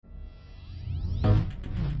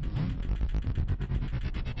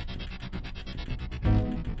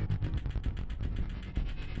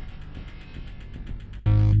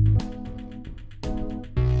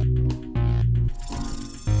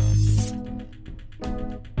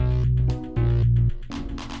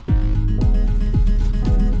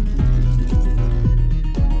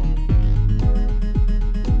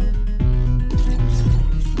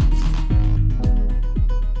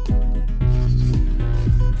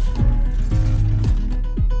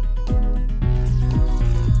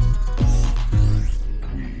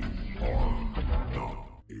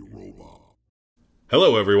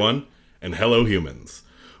Hello everyone, and hello humans.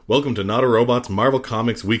 Welcome to Not a Robot's Marvel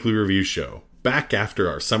Comics Weekly Review Show, back after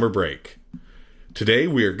our summer break. Today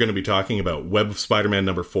we are going to be talking about Web of Spider-Man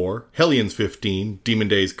number 4, Hellions 15, Demon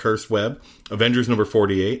Days Cursed Web, Avengers number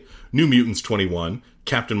 48, New Mutants 21,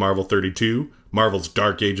 Captain Marvel 32, Marvel's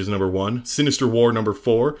Dark Ages number 1, Sinister War number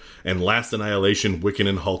 4, and Last Annihilation Wiccan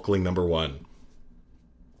and Hulkling number 1.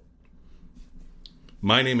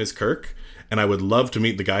 My name is Kirk, and I would love to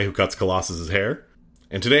meet the guy who cuts Colossus's hair.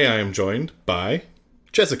 And today I am joined by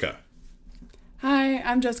Jessica. Hi,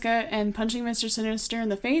 I'm Jessica, and punching Mr. Sinister in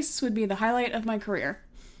the face would be the highlight of my career.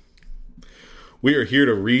 We are here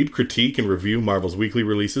to read, critique, and review Marvel's weekly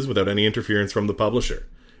releases without any interference from the publisher.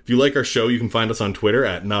 If you like our show, you can find us on Twitter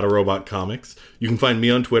at Not a Robot Comics. You can find me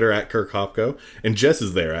on Twitter at Kirk Hopko, and Jess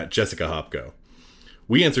is there at Jessica Hopko.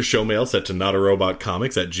 We answer show mail set to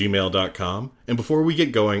notarobotcomics@gmail.com. And before we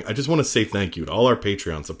get going, I just want to say thank you to all our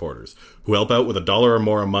Patreon supporters who help out with $1 or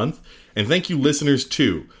more a month. And thank you listeners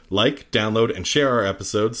too. Like, download, and share our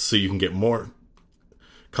episodes so you can get more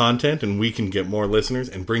content and we can get more listeners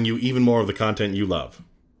and bring you even more of the content you love.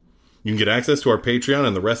 You can get access to our Patreon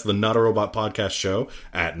and the rest of the Not a Robot Podcast show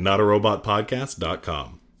at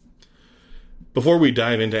notarobotpodcast.com. Before we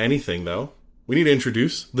dive into anything though, we need to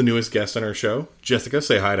introduce the newest guest on our show. Jessica,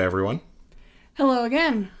 say hi to everyone. Hello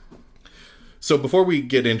again. So before we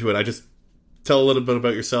get into it, I just tell a little bit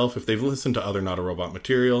about yourself. If they've listened to other Not a Robot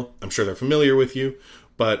material, I'm sure they're familiar with you,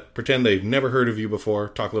 but pretend they've never heard of you before.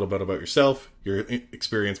 Talk a little bit about yourself, your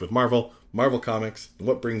experience with Marvel, Marvel Comics, and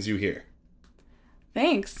what brings you here.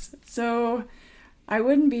 Thanks. So, I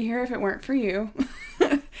wouldn't be here if it weren't for you.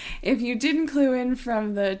 If you didn't clue in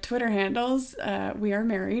from the Twitter handles, we are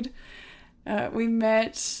married. We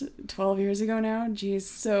met 12 years ago now. Geez.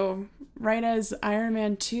 So right as Iron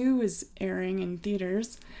Man 2 was airing in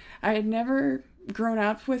theaters, I had never grown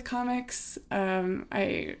up with comics.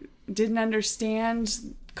 I didn't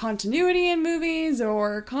understand continuity in movies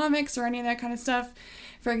or comics or any of that kind of stuff.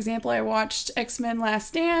 For example, I watched X-Men Last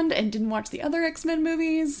Stand and didn't watch the other X-Men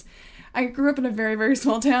movies. I grew up in a very, very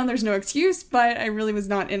small town. There's no excuse, but I really was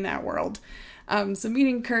not in that world. So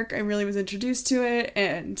meeting Kirk, I really was introduced to it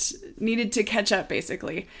and needed to catch up,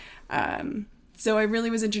 basically. So I really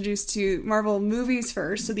was introduced to Marvel movies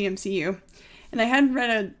first, so the MCU. And I hadn't read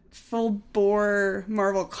a full-bore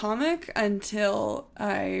Marvel comic until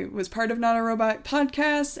I was part of Not a Robot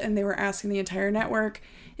podcast, and they were asking the entire network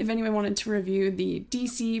if anyone wanted to review the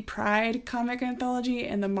DC Pride comic anthology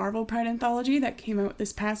and the Marvel Pride anthology that came out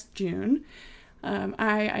this past June.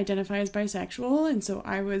 I identify as bisexual, and so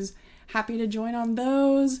I was happy to join on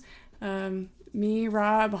those. Me,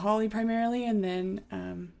 Rob, Holly primarily, and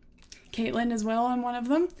then Caitlin as well on one of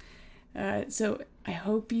them. So I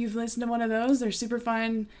hope you've listened to one of those. They're super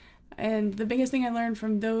fun. And the biggest thing I learned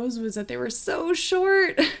from those was that they were so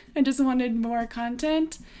short. I just wanted more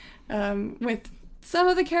content with some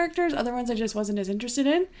of the characters. Other ones I just wasn't as interested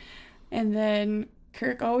in. And then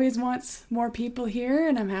Kirk always wants more people here,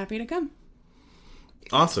 and I'm happy to come.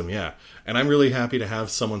 Awesome, yeah. And I'm really happy to have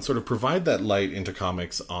someone sort of provide that light into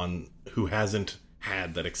comics on who hasn't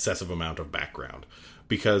had that excessive amount of background.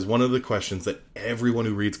 Because one of the questions that everyone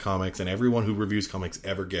who reads comics and everyone who reviews comics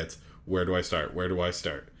ever gets, where do I start? Where do I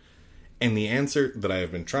start? And the answer that I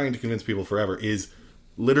have been trying to convince people forever is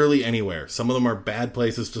literally anywhere. Some of them are bad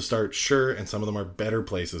places to start, sure, and some of them are better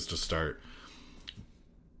places to start.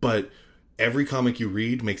 But every comic you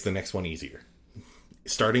read makes the next one easier.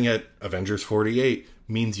 Starting at Avengers 48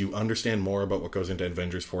 means you understand more about what goes into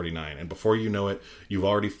Avengers 49. And before you know it, you've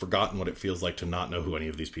already forgotten what it feels like to not know who any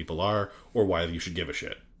of these people are or why you should give a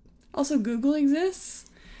shit. Also, Google exists.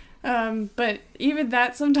 But even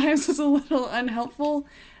that sometimes is a little unhelpful.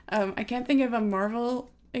 I can't think of a Marvel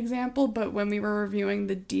example, but when we were reviewing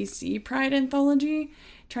the DC Pride anthology,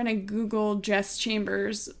 trying to Google Jess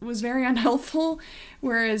Chambers was very unhelpful.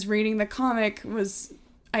 Whereas reading the comic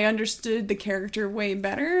I understood the character way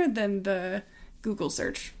better than the Google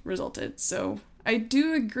search resulted. So I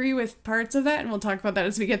do agree with parts of that, and we'll talk about that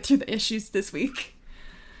as we get through the issues this week.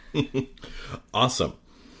 Awesome.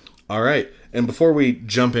 All right. And before we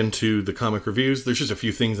jump into the comic reviews, there's just a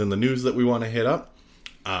few things in the news that we want to hit up.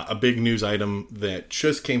 A big news item that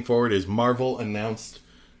just came forward is Marvel announced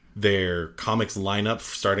their comics lineup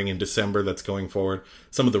starting in December that's going forward.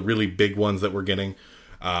 Some of the really big ones that we're getting.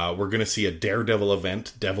 We're going to see a Daredevil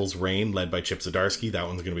event, Devil's Reign, led by Chip Zdarsky. That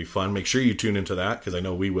one's going to be fun. Make sure you tune into that, because I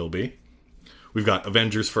know we will be. We've got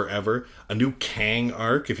Avengers Forever, a new Kang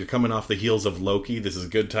arc. If you're coming off the heels of Loki, this is a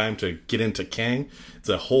good time to get into Kang. It's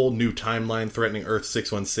a whole new timeline threatening Earth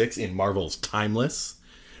 616 in Marvel's Timeless.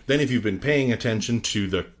 Then if you've been paying attention to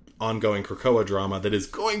the ongoing Krakoa drama that is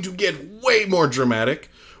going to get way more dramatic,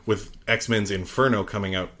 with X-Men's Inferno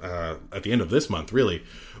coming out at the end of this month, really.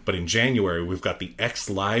 But in January, we've got the X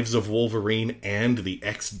Lives of Wolverine and the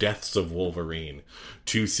X Deaths of Wolverine.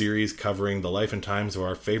 2 series covering the life and times of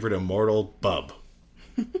our favorite immortal Bub.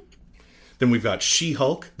 Then we've got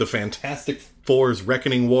She-Hulk, the Fantastic Four's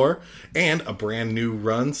Reckoning War, and a brand new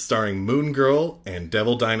run starring Moon Girl and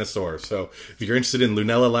Devil Dinosaur. So if you're interested in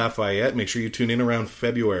Lunella Lafayette, make sure you tune in around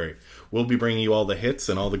February. We'll be bringing you all the hits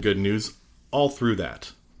and all the good news all through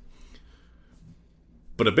that.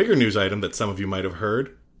 But a bigger news item that some of you might have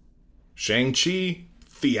heard, Shang-Chi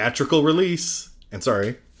theatrical release. And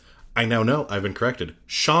sorry, I now know I've been corrected.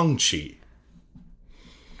 Shang-Chi.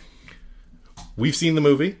 We've seen the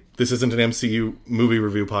movie. This isn't an MCU movie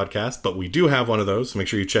review podcast, but we do have one of those, so make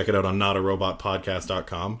sure you check it out on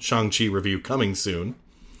notarobotpodcast.com. Shang-Chi review coming soon.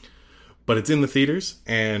 But it's in the theaters,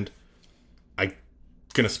 and I'm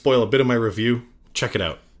going to spoil a bit of my review. Check it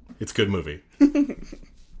out. It's a good movie.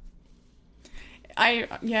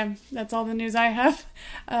 That's all the news I have.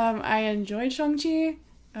 I enjoyed Shang-Chi.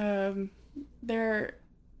 There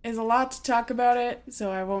is a lot to talk about it,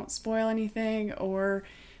 so I won't spoil anything or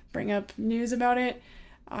bring up news about it.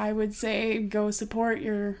 I would say go support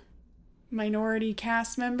your minority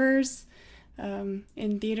cast members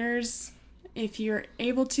in theaters if you're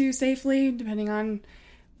able to safely, depending on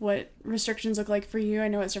what restrictions look like for you. I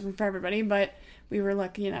know it's different for everybody, but we were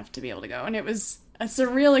lucky enough to be able to go. And it was a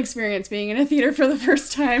surreal experience being in a theater for the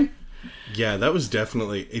first time. Yeah, that was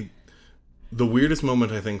definitely the weirdest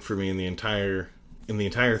moment, I think, for me in the entire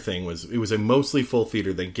thing. Was it was a mostly full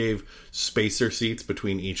theater. They gave spacer seats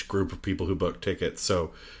between each group of people who booked tickets,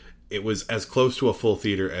 so it was as close to a full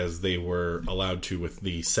theater as they were allowed to with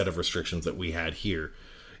the set of restrictions that we had here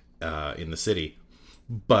in the city.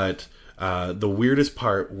 But the weirdest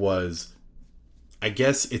part was, I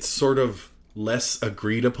guess it's sort of less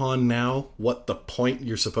agreed upon now what the point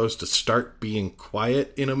you're supposed to start being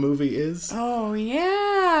quiet in a movie is. Oh,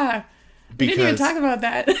 yeah. We Because, didn't even talk about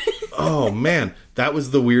that. oh, man. That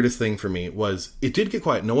was the weirdest thing for me, was it did get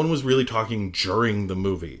quiet. No one was really talking during the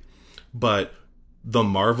movie. But the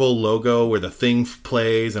Marvel logo where the thing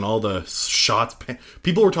plays and all the shots,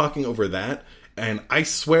 people were talking over that. And I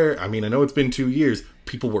swear, I mean, I know it's been 2 years,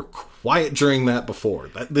 people were quiet during that before.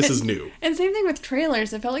 This is new. And same thing with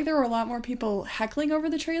trailers. I felt like there were a lot more people heckling over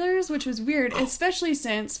the trailers, which was weird, especially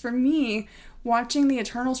since, for me, watching the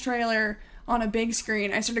Eternals trailer on a big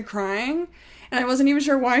screen, I started crying. And I wasn't even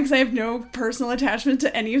sure why, because I have no personal attachment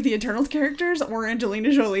to any of the Eternals characters or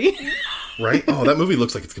Angelina Jolie. Right? Oh, that movie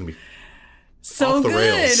looks like it's going to be so off the good.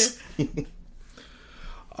 rails.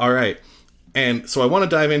 All right. And so I want to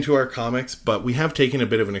dive into our comics, but we have taken a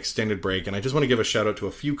bit of an extended break, and I just want to give a shout out to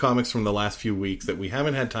a few comics from the last few weeks that we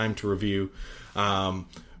haven't had time to review.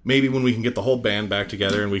 Maybe when we can get the whole band back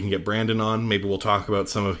together and we can get Brandon on, maybe we'll talk about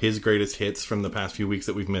some of his greatest hits from the past few weeks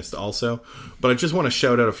that we've missed also. But I just want to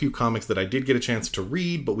shout out a few comics that I did get a chance to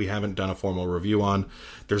read, but we haven't done a formal review on.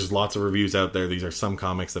 There's lots of reviews out there. These are some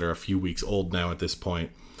comics that are a few weeks old now at this point.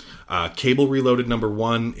 Cable Reloaded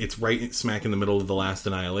 #1. It's right smack in the middle of the last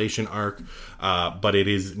Annihilation arc, but it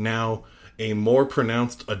is now a more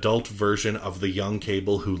pronounced adult version of the young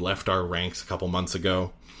Cable who left our ranks a couple months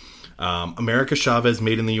ago. America Chavez,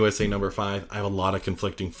 Made in the USA #5. I have a lot of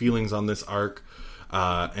conflicting feelings on this arc,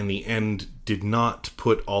 and the end did not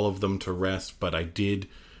put all of them to rest, but I did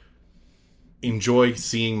enjoy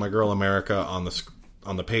seeing my girl America on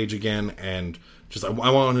the page again, and just I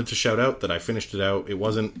wanted to shout out that I finished it out.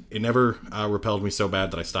 It never repelled me so bad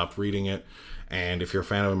that I stopped reading it. And if you're a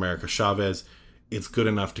fan of America Chavez, it's good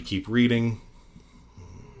enough to keep reading.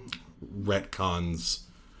 Retcon's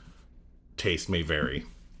taste may vary.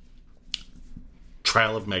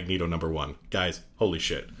 Trial of Magneto #1. Guys, holy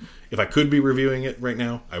shit. If I could be reviewing it right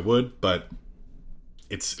now, I would, but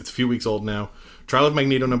it's a few weeks old now. Trial of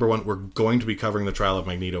Magneto #1. We're going to be covering the Trial of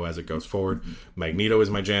Magneto as it goes forward. Magneto is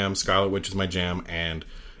my jam, Scarlet Witch is my jam, and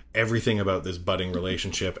everything about this budding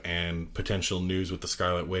relationship and potential news with the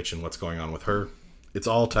Scarlet Witch and what's going on with her. It's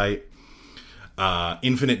all tight.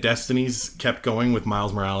 Infinite Destinies kept going with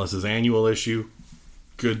Miles Morales' annual issue.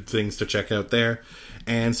 Good things to check out there.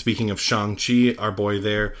 And speaking of Shang-Chi, our boy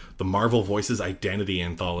there, the Marvel Voices Identity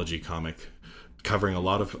Anthology comic, covering a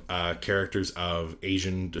lot of characters of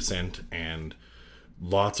Asian descent and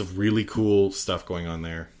lots of really cool stuff going on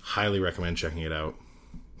there. Highly recommend checking it out.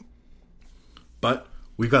 But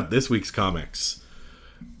we've got this week's comics.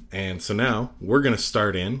 And so now we're going to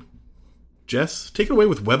start in. Jess, take it away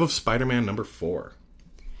with Web of Spider-Man #4.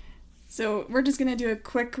 So we're just gonna do a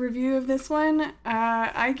quick review of this one.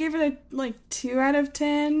 I gave it a 2 out of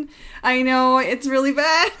 10. I know it's really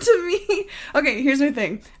bad to me. Okay, here's my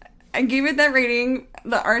thing. I gave it that rating.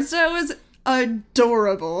 The art style was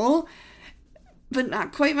adorable, but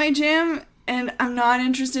not quite my jam. And I'm not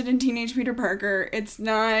interested in Teenage Peter Parker. It's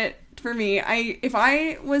not for me. If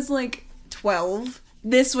I was 12,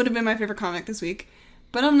 this would have been my favorite comic this week.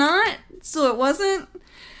 But I'm not, so it wasn't.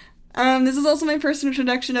 This is also my first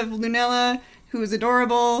introduction of Lunella, who is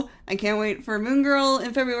adorable. I can't wait for Moon Girl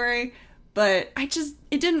in February, but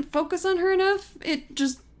it didn't focus on her enough. It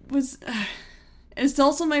just was... It's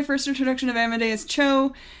also my first introduction of Amadeus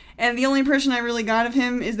Cho, and the only impression I really got of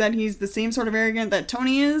him is that he's the same sort of arrogant that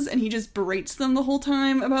Tony is, and he just berates them the whole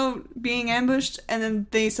time about being ambushed, and then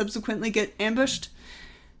they subsequently get ambushed.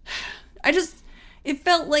 It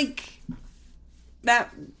felt like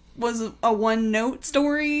that was a one-note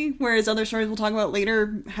story, whereas other stories we'll talk about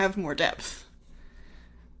later have more depth.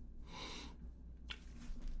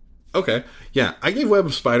 Okay. Yeah, I gave Web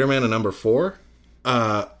of Spider-Man a number 4.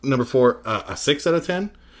 A 6 out of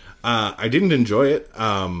 10. I didn't enjoy it.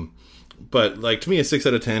 But to me, a 6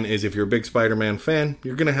 out of 10 is if you're a big Spider-Man fan,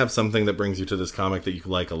 you're going to have something that brings you to this comic that you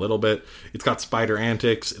like a little bit. It's got spider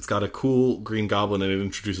antics. It's got a cool Green Goblin, and it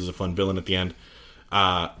introduces a fun villain at the end.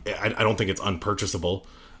 I don't think it's unpurchasable,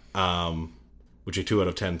 which a 2 out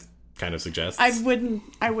of 10 kind of suggests. I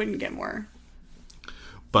wouldn't get more.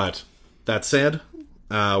 But that said,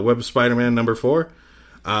 Web of Spider-Man number 4.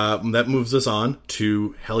 That moves us on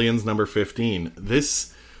to Hellions number 15.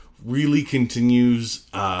 This really continues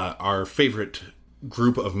our favorite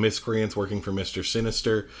group of miscreants working for Mr.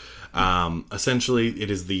 Sinister. Essentially,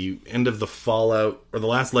 it is the end of the fallout, or the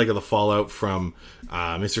last leg of the fallout from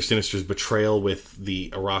Mr. Sinister's betrayal with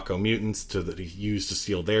the Arakko mutants that he used to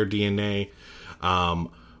steal their DNA.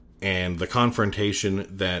 And the confrontation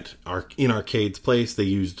that in Arcade's place, they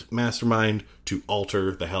used Mastermind to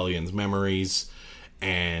alter the Hellions' memories.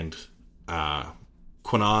 And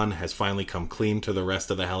Kwannon has finally come clean to the rest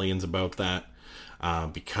of the Hellions about that,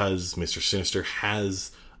 because Mr. Sinister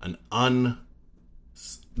has an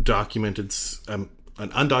undocumented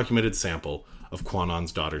sample of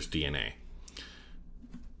Kwannon's daughter's DNA.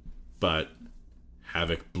 But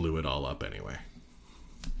Havoc blew it all up anyway.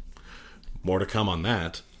 More to come on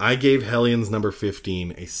that. I gave Hellions number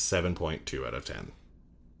 15 a 7.2 out of 10.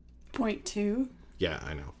 0.2? Yeah,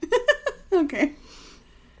 I know. Okay.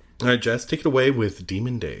 All right, Jess, take it away with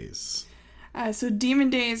Demon Days. So Demon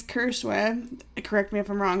Days Cursed Web, correct me if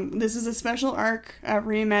I'm wrong, this is a special arc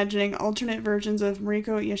reimagining alternate versions of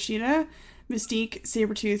Mariko Yashida, Mystique,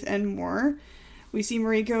 Sabretooth, and more. We see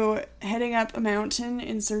Mariko heading up a mountain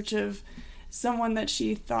in search of someone that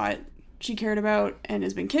she thought she cared about and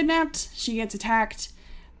has been kidnapped. She gets attacked.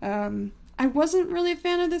 I wasn't really a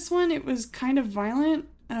fan of this one. It was kind of violent,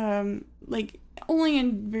 only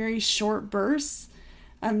in very short bursts.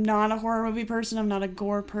 I'm not a horror movie person. I'm not a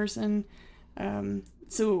gore person.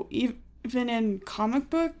 So even in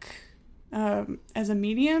comic book, as a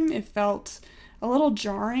medium, it felt a little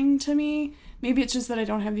jarring to me. Maybe it's just that I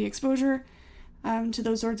don't have the exposure to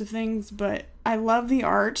those sorts of things, but I love the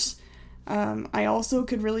art. I also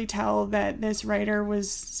could really tell that this writer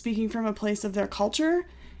was speaking from a place of their culture,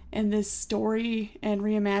 and this story and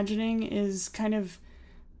reimagining is kind of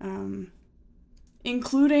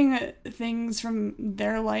including things from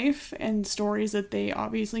their life and stories that they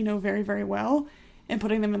obviously know very, very well, and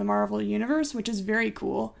putting them in the Marvel Universe, which is very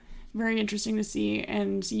cool, very interesting to see,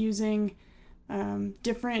 and using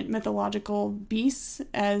different mythological beasts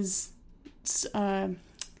as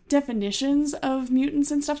definitions of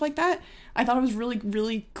mutants and stuff like that. I thought it was really,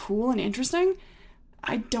 really cool and interesting.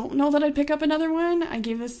 I don't know that I'd pick up another one. I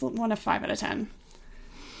gave this one a 5 out of 10.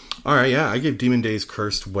 All right, yeah, I gave Demon Days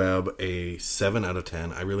Cursed Web a 7 out of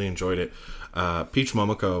 10. I really enjoyed it. Peach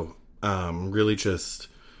Momoko really just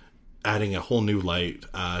adding a whole new light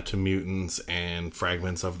to mutants and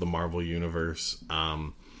fragments of the Marvel Universe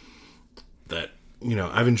that,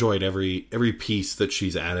 I've enjoyed every piece that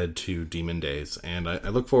she's added to Demon Days, and I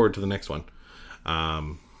look forward to the next one.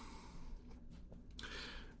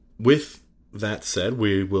 With that said,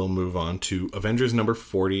 we will move on to Avengers number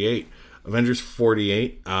 48. Avengers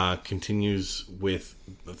 48 continues with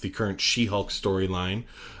the current She-Hulk storyline,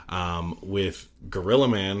 with Gorilla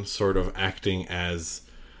Man sort of acting as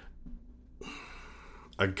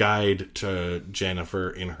a guide to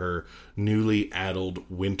Jennifer in her newly addled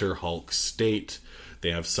Winter Hulk state.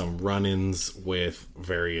 They have some run-ins with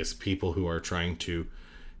various people who are trying to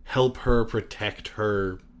help her, protect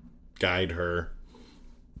her, guide her,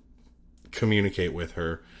 communicate with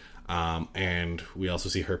her. And we also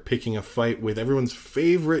see her picking a fight with everyone's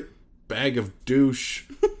favorite bag of douche,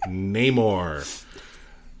 Namor.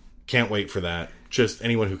 Can't wait for that. Just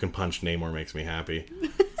anyone who can punch Namor makes me happy.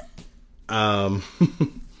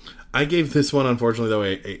 I gave this one, unfortunately, though,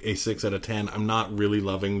 a 6 out of 10. I'm not really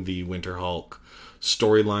loving the Winter Hulk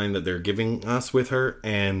storyline that they're giving us with her.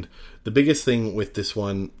 And the biggest thing with this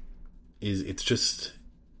one is it's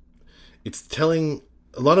telling...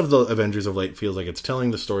 A lot of the Avengers of late feels like it's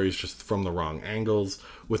telling the stories just from the wrong angles,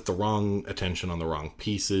 with the wrong attention on the wrong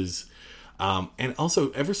pieces. And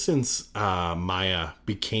also, ever since Maya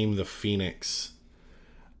became the Phoenix,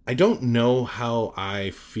 I don't know how I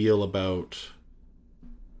feel about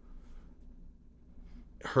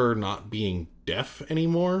her not being deaf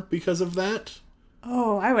anymore because of that.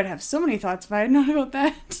 Oh, I would have so many thoughts if I had known about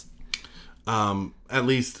that. At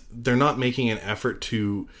least they're not making an effort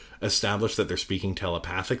to establish that they're speaking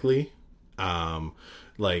telepathically.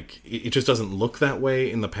 It just doesn't look that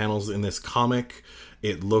way in the panels in this comic.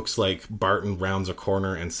 It looks like Barton rounds a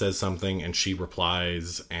corner and says something, and she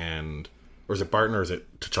replies, or is it Barton or is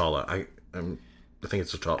it T'Challa? I think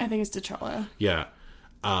it's T'Challa. I think it's T'Challa. Yeah.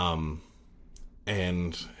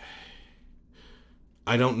 And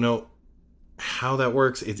I don't know how that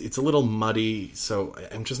works. It's a little muddy, so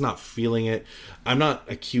I'm just not feeling it. I'm not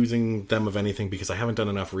accusing them of anything because I haven't done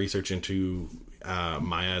enough research into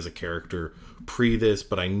Maya as a character pre this,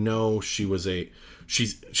 but I know she's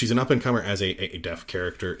an up and comer as a deaf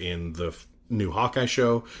character in the new Hawkeye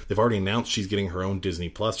show. They've already announced she's getting her own Disney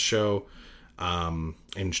Plus show.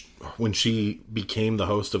 When she became the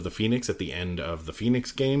host of the Phoenix at the end of the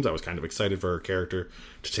Phoenix Games, I was kind of excited for her character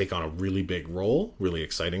to take on a really big role, really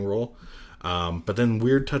exciting role. But then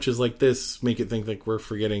weird touches like this make it think like we're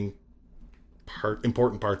forgetting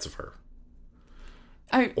important parts of her.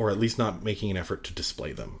 Or at least not making an effort to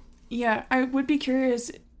display them. Yeah, I would be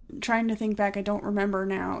curious, trying to think back, I don't remember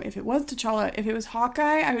now. If it was T'Challa, if it was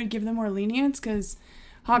Hawkeye, I would give them more lenience, because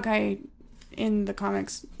Hawkeye, in the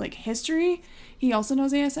comics, history, he also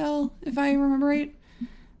knows ASL, if I remember right.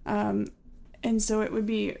 And so it would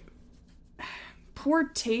be poor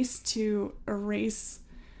taste to erase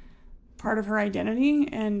part of her identity,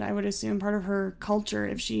 and I would assume part of her culture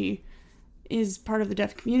if she is part of the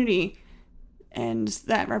deaf community, and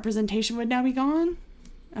that representation would now be gone.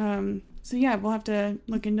 So yeah, we'll have to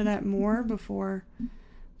look into that more before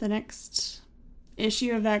the next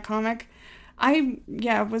issue of that comic. I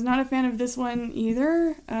was not a fan of this one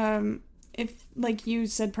either. If, like you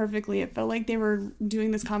said perfectly, it felt like they were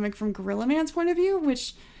doing this comic from Gorilla Man's point of view,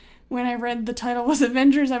 which when I read the title was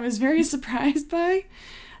Avengers, I was very surprised by.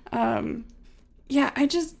 I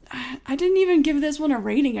didn't even give this one a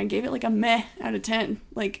rating. I gave it a meh out of 10.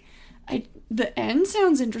 The end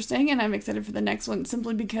sounds interesting, and I'm excited for the next one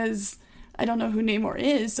simply because I don't know who Namor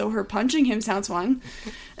is, so her punching him sounds fun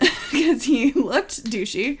because he looked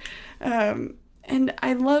douchey. And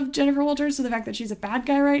I love Jennifer Walters, so the fact that she's a bad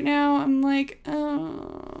guy right now, I'm like,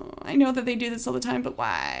 oh, I know that they do this all the time, but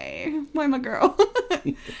why? Why my girl?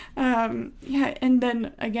 And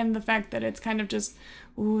then, again, the fact that it's kind of just,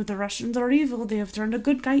 ooh, the Russians are evil, they have turned a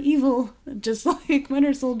good guy evil, just like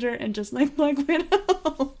Winter Soldier and just like Black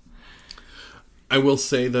Widow. I will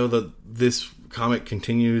say, though, that this comic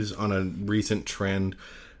continues on a recent trend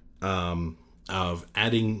of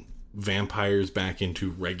adding vampires back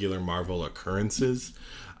into regular Marvel occurrences.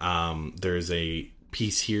 There's a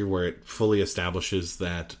piece here where it fully establishes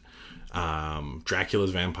that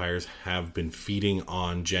Dracula's vampires have been feeding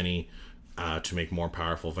on Jenny to make more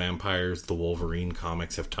powerful vampires. The Wolverine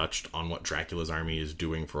comics have touched on what Dracula's army is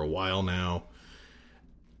doing for a while now.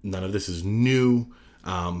 None of this is new.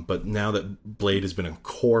 But now that Blade has been a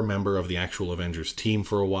core member of the actual Avengers team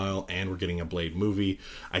for a while, and we're getting a Blade movie,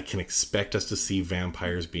 I can expect us to see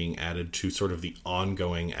vampires being added to sort of the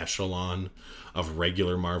ongoing echelon of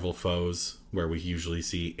regular Marvel foes, where we usually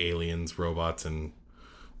see aliens, robots, and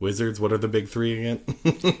wizards. What are the big three again?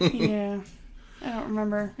 Yeah, I don't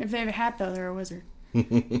remember. If they have a hat, though, they're a wizard.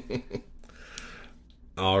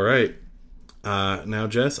 All right. Now,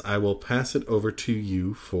 Jess, I will pass it over to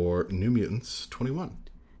you for New Mutants 21.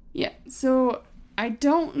 Yeah, so I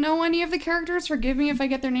don't know any of the characters. Forgive me if I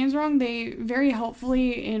get their names wrong. They very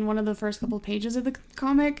helpfully, in one of the first couple pages of the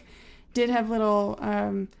comic, did have little,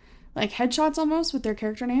 headshots almost with their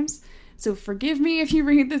character names. So forgive me if you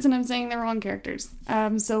read this and I'm saying the wrong characters.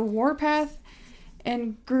 So Warpath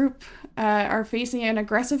and group are facing an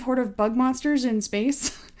aggressive horde of bug monsters in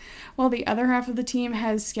space. While the other half of the team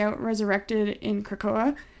has Scout resurrected in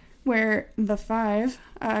Krakoa, where the Five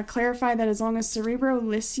clarify that as long as Cerebro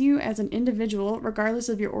lists you as an individual, regardless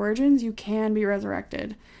of your origins, you can be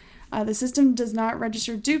resurrected. The system does not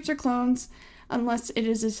register dupes or clones unless it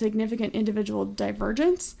is a significant individual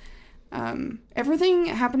divergence. Everything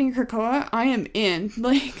happening in Krakoa, I am in.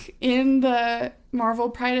 Like, in the Marvel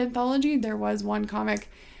Pride Anthology, there was one comic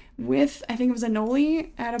with, I think it was Anoli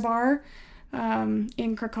at a bar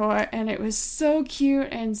in Krakoa, and it was so cute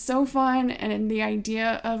and so fun, and the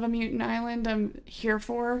idea of a mutant island I'm here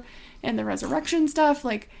for, and the resurrection stuff,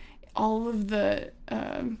 like, all of the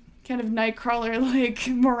kind of Nightcrawler, like,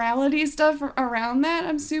 morality stuff around that,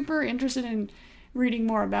 I'm super interested in reading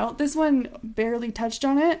more about. This one barely touched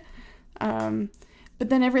on it. But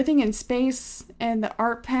then everything in space and the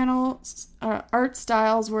art panels, art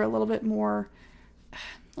styles were a little bit more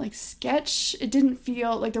like sketch. It didn't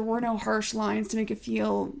feel like there were no harsh lines to make it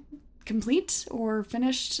feel complete or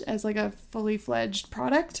finished as like a fully fledged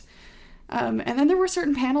product. And then there were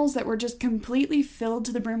certain panels that were just completely filled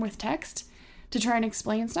to the brim with text to try and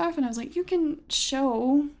explain stuff. And I was like, you can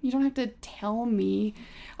show, you don't have to tell me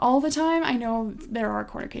all the time. I know there are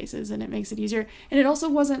corner cases and it makes it easier. And it also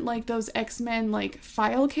wasn't like those X-Men like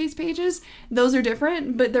file case pages. Those are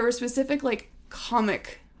different, but there were specific like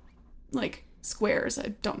comic like squares.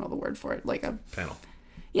 I don't know the word for it. Like a panel.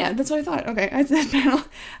 Yeah, that's what I thought. Okay, I said panel.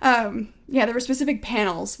 Yeah, there were specific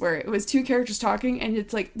panels where it was two characters talking and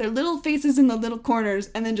it's like their little faces in the little corners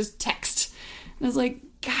and then just text. And I was like,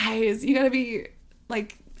 guys, you gotta be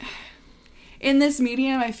like, in this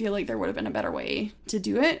medium, I feel like there would have been a better way to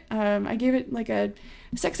do it. I gave it like a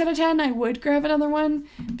 6 out of 10. I would grab another one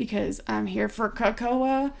because I'm here for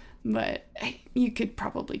Krakoa, but you could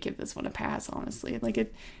probably give this one a pass, honestly.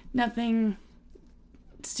 Like, nothing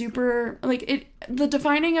super, like, the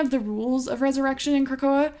defining of the rules of Resurrection in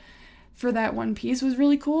Krakoa for that one piece was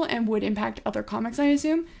really cool and would impact other comics, I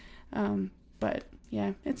assume. But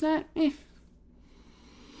yeah, it's not,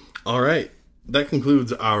 All right. That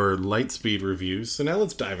concludes our Lightspeed reviews. So now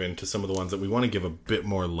let's dive into some of the ones that we want to give a bit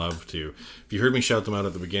more love to. If you heard me shout them out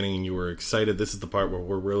at the beginning and you were excited, this is the part where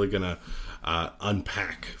we're really going to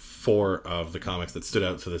unpack 4 of the comics that stood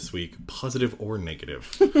out to this week, positive or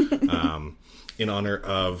negative. In honor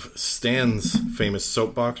of Stan's famous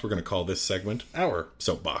soapbox, we're going to call this segment our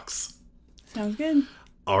soapbox. Sounds good.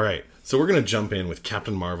 All right. So we're going to jump in with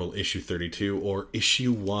Captain Marvel issue 32, or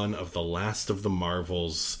issue 1 of the last of the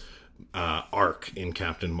Marvels arc in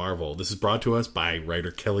Captain Marvel. This is brought to us by writer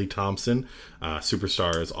Kelly Thompson,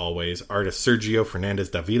 superstar as always, artist Sergio Fernandez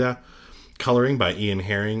Davida, coloring by Ian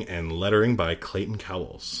Herring, and lettering by Clayton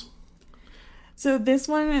Cowles. So this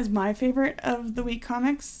one is my favorite of the week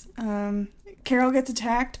comics. Carol gets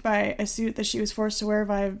attacked by a suit that she was forced to wear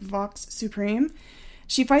by Vox Supreme.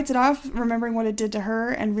 She fights it off, remembering what it did to her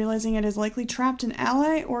and realizing it has likely trapped an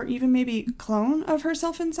ally or even maybe clone of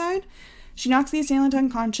herself inside. She knocks the assailant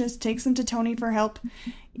unconscious, takes him to Tony for help.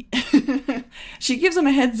 She gives him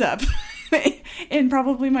a heads up in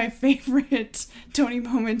probably my favorite Tony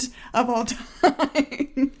moment of all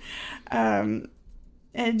time.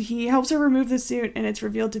 And he helps her remove the suit, and it's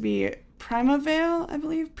revealed to be Primavale, I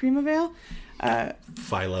believe. Primavale?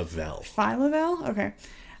 Phyla-Vell? Okay.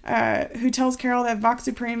 Who tells Carol that Vox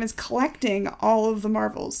Supreme is collecting all of the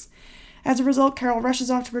Marvels. As a result, Carol rushes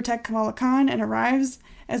off to protect Kamala Khan and arrives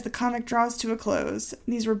as the comic draws to a close.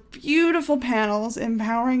 These were beautiful panels,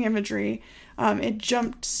 empowering imagery. It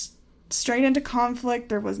jumped straight into conflict.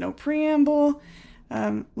 There was no preamble,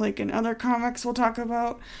 like in other comics we'll talk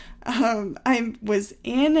about. I was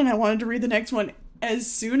in and I wanted to read the next one as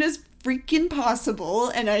soon as freaking possible,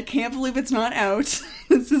 and I can't believe it's not out.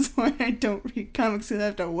 This is why I don't read comics, because I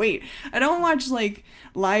have to wait. I don't watch like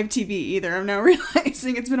live TV either. I'm now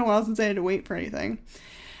realizing it's been a while since I had to wait for anything.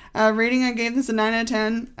 Rating, I gave this a 9 out of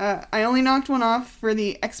 10. I only knocked one off for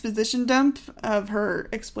the exposition dump of her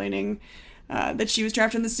explaining that she was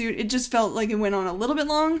trapped in the suit. It just felt like it went on a little bit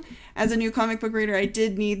long. As a new comic book reader, I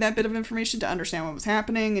did need that bit of information to understand what was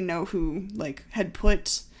happening and know who like had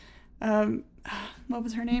put what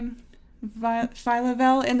was her name?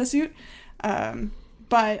 Phyla-Vell in the suit.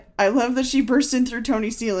 But I love that she burst in through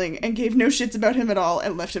Tony's ceiling and gave no shits about him at all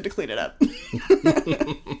and left him to clean it up.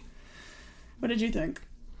 What did you think?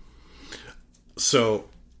 So,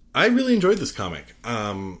 I really enjoyed this comic.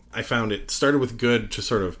 I found it started with good to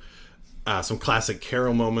sort of some classic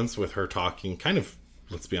Carol moments with her talking kind of,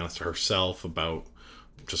 let's be honest, to herself about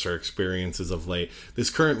just her experiences of late. This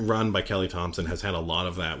current run by Kelly Thompson has had a lot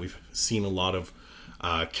of that. We've seen a lot of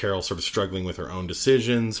Carol sort of struggling with her own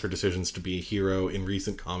decisions, her decisions to be a hero in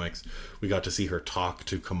recent comics. We got to see her talk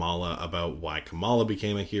to Kamala about why Kamala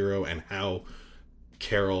became a hero and how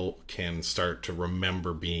Carol can start to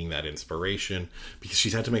remember being that inspiration, because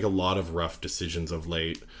she's had to make a lot of rough decisions of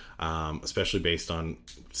late, especially based on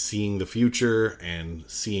seeing the future and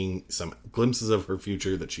seeing some glimpses of her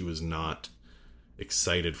future that she was not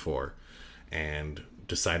excited for, and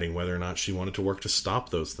deciding whether or not she wanted to work to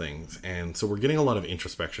stop those things. And so we're getting a lot of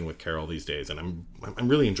introspection with Carol these days, and I'm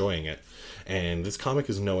really enjoying it. And this comic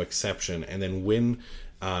is no exception. And then when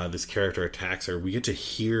this character attacks her, we get to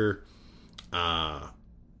hear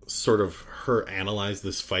sort of her analyze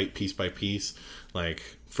this fight piece by piece. Like,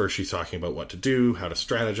 first she's talking about what to do, how to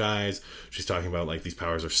strategize. She's talking about, like, these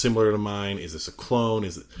powers are similar to mine. Is this a clone?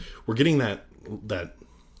 We're getting that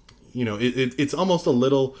you know, it's almost a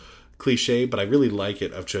little cliche, but I really like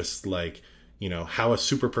it, of just, like, you know, how a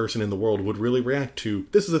super person in the world would really react to,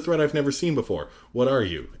 this is a threat I've never seen before. What are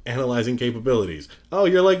you? Analyzing capabilities. Oh,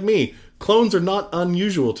 you're like me. Clones are not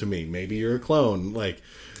unusual to me. Maybe you're a clone. Like,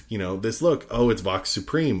 you know, this look. Oh, it's Vox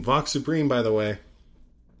Supreme. Vox Supreme, by the way.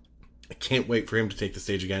 I can't wait for him to take the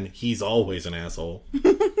stage again. He's always an asshole.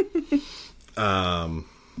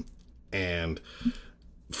 And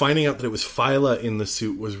finding out that it was Phyla in the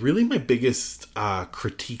suit was really my biggest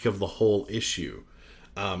critique of the whole issue.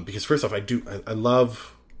 Because first off, I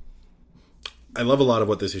love a lot of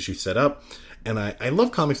what this issue set up. And I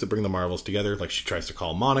love comics that bring the Marvels together. Like, she tries to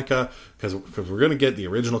call Monica, because we're going to get the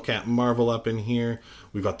original Captain Marvel up in here.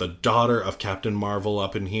 We've got the daughter of Captain Marvel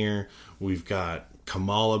up in here. We've got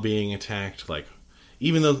Kamala being attacked. Like,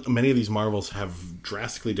 even though many of these Marvels have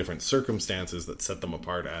drastically different circumstances that set them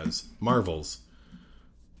apart as Marvels,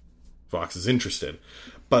 Vox is interested.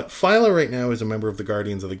 But Phyla right now is a member of the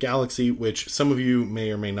Guardians of the Galaxy, which some of you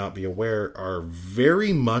may or may not be aware are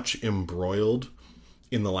very much embroiled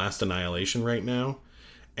in the last Annihilation right now.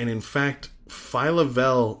 And in fact, Phyla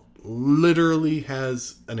Vell literally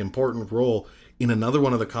has an important role in another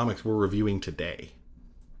one of the comics we're reviewing today.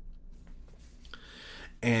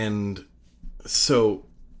 And so,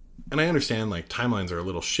 and I understand, like, timelines are a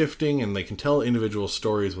little shifting, and they can tell individual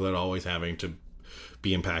stories without always having to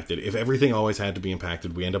be impacted. If everything always had to be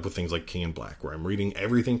impacted, we end up with things like King in Black, where I'm reading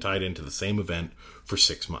everything tied into the same event for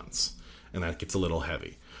 6 months. And that gets a little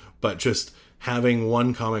heavy. But just having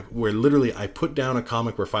one comic where literally I put down a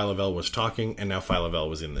comic where Phyla Vell was talking, and now Phyla Vell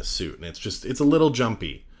was in this suit. And it's a little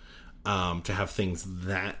jumpy to have things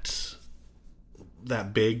that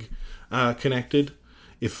big connected.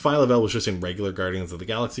 If Phyla Vell was just in regular Guardians of the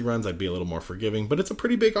Galaxy runs, I'd be a little more forgiving. But it's a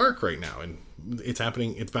pretty big arc right now, and it's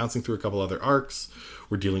happening. It's bouncing through a couple other arcs.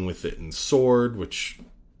 We're dealing with it in Sword, which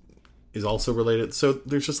is also related. So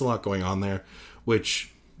there's just a lot going on there,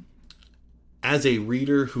 which, as a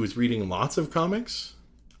reader who is reading lots of comics,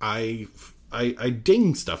 I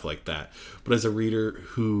ding stuff like that. But as a reader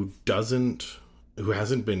who hasn't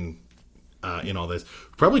been in all this,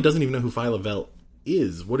 probably doesn't even know who Phyla Vell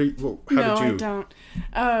is. How did you? I don't.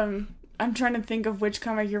 I'm trying to think of which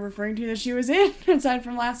comic you're referring to that she was in, aside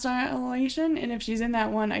from Last Annihilation. And if she's in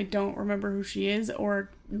that one, I don't remember who she is,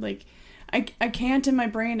 or, like, I can't in my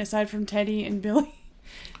brain, aside from Teddy and Billy,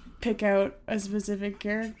 pick out a specific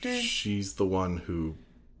character. She's the one who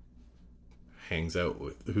hangs out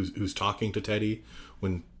with, who's talking to Teddy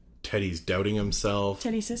when Teddy's doubting himself.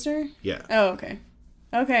 Teddy's sister? Yeah. Oh, okay.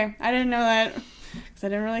 Okay, I didn't know that, because I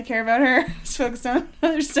didn't really care about her. I was focused on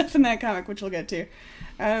other stuff in that comic, which we'll get to.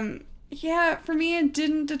 Yeah, for me, it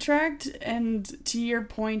didn't detract, and to your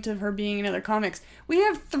point of her being in other comics, we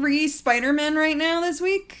have 3 Spider-Men right now this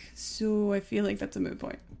week, so I feel like that's a moot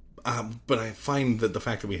point. But I find that the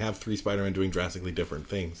fact that we have 3 Spider-Men doing drastically different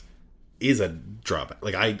things is a drawback.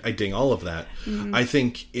 Like, I ding all of that. Mm-hmm. I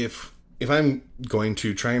think if I'm going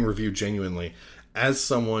to try and review genuinely, as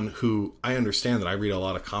someone who, I understand that I read a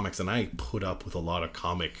lot of comics and I put up with a lot of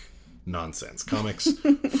comic nonsense. Comics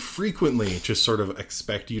frequently just sort of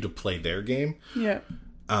expect you to play their game. Yeah.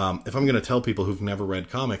 If I'm going to tell people who've never read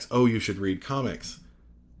comics, oh, you should read comics,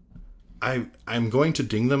 I'm going to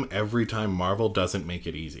ding them every time Marvel doesn't make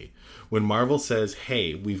it easy. When Marvel says,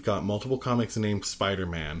 hey, we've got multiple comics named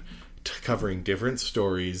Spider-Man covering different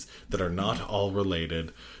stories that are not all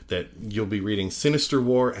related, that you'll be reading Sinister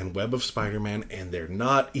War and Web of Spider-Man, and they're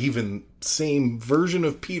not even same version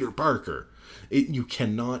of Peter Parker. You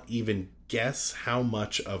cannot even guess how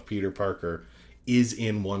much of Peter Parker is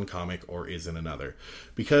in one comic or is in another.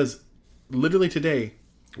 Because literally today,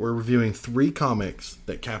 we're reviewing 3 comics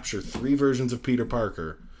that capture 3 versions of Peter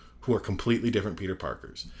Parker who are completely different Peter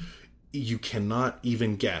Parkers. You cannot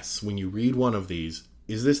even guess when you read one of these,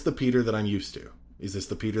 is this the Peter that I'm used to? Is this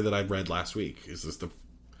the Peter that I read last week? Is this the...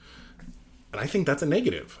 And I think that's a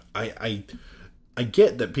negative. I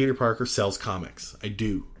get that Peter Parker sells comics. I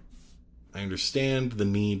do. I understand the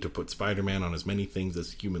need to put Spider-Man on as many things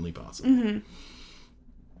as humanly possible. Mm-hmm.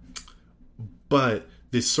 But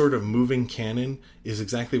this sort of moving canon is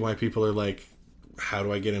exactly why people are like, how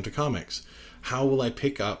do I get into comics? How will I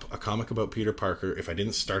pick up a comic about Peter Parker if I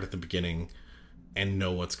didn't start at the beginning and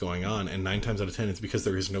know what's going on. And 9 times out of 10, it's because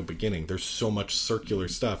there is no beginning. There's so much circular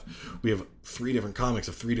stuff. We have 3 different comics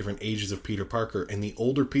of 3 different ages of Peter Parker, and the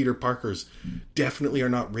older Peter Parkers definitely are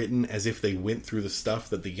not written as if they went through the stuff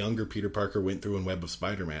that the younger Peter Parker went through in Web of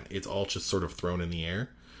Spider-Man. It's all just sort of thrown in the air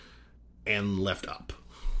and left up.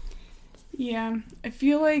 Yeah, I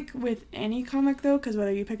feel like with any comic, though, because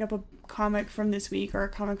whether you pick up a comic from this week or a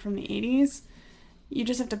comic from the 80s, you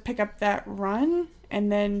just have to pick up that run and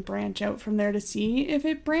then branch out from there to see if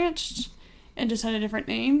it branched and just had a different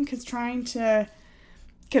name. Because trying to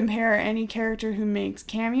compare any character who makes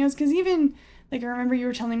cameos, because even, like, I remember you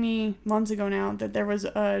were telling me months ago now that there was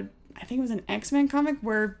I think it was an X-Men comic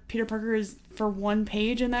where Peter Parker is for 1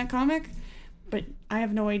 page in that comic, but I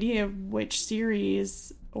have no idea which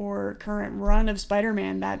series or current run of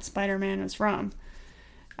Spider-Man that Spider-Man was from.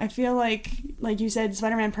 I feel like you said,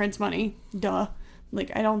 Spider-Man prints money. Duh.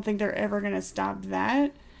 Like, I don't think they're ever going to stop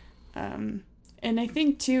that. And I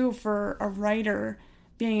think, too, for a writer,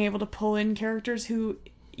 being able to pull in characters who,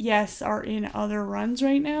 yes, are in other runs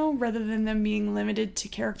right now, rather than them being limited to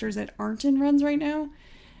characters that aren't in runs right now,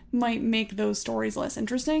 might make those stories less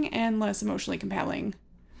interesting and less emotionally compelling.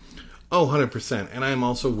 Oh, 100%. And I'm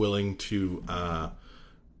also willing to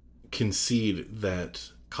concede that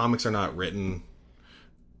comics are not written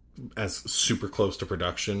as super close to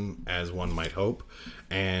production as one might hope.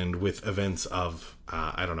 And with events of,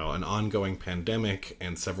 an ongoing pandemic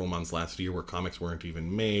and several months last year where comics weren't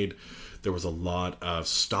even made, there was a lot of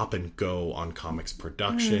stop and go on comics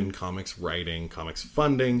production, comics writing, comics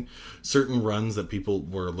funding. Certain runs that people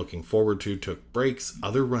were looking forward to took breaks.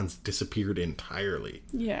 Other runs disappeared entirely.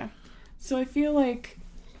 Yeah. So I feel like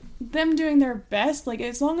them doing their best, like,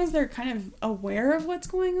 as long as they're kind of aware of what's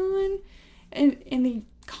going on in the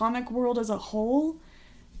comic world as a whole,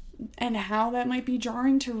 and how that might be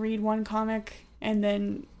jarring to read one comic and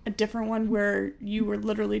then a different one where you were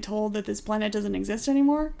literally told that this planet doesn't exist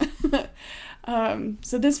anymore.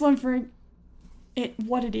 So this one, for it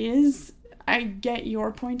what it is, I get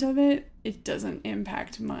your point of it. It doesn't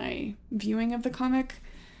impact my viewing of the comic.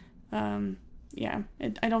 I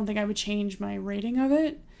don't think I would change my rating of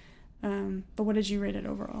it. But what did you rate it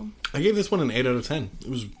overall? I gave this one an 8 out of 10. It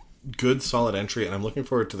was good, solid entry, and I'm looking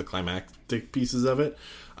forward to the climactic pieces of it.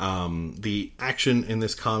 The action in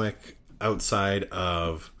this comic, outside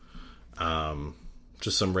of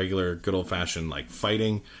just some regular good old-fashioned like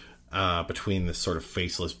fighting between this sort of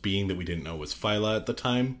faceless being that we didn't know was Phyla at the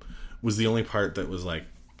time, was the only part that was like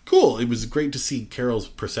cool. It was great to see Carol's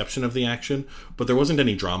perception of the action, but there wasn't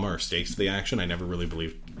any drama or stakes to the action. I never really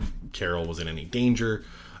believed Carol was in any danger.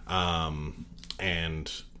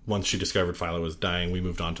 And once she discovered Phyla was dying, we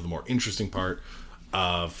moved on to the more interesting part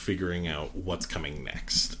of figuring out what's coming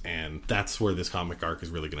next. And that's where this comic arc is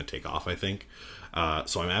really going to take off, I think.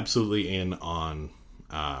 So I'm absolutely in on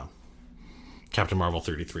Captain Marvel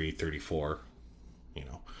 33, 34,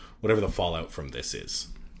 whatever the fallout from this is.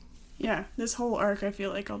 Yeah, this whole arc, I feel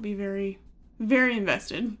like I'll be very, very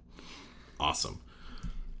invested. Awesome.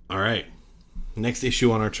 All right. Next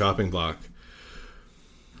issue on our chopping block.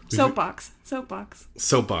 Soapbox,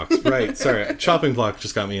 right. Sorry, chopping block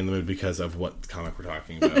just got me in the mood because of what comic we're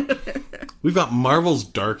talking about. We've got Marvel's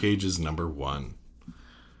Dark Ages #1.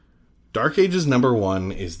 Dark Ages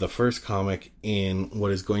 #1 is the first comic in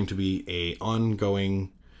what is going to be a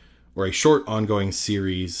short ongoing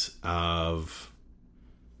series of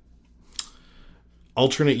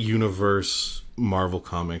alternate universe Marvel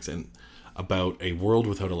comics and about a world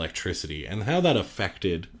without electricity and how that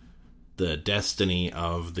affected the destiny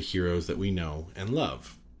of the heroes that we know and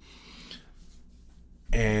love.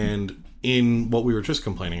 And in what we were just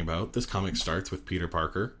complaining about, this comic starts with Peter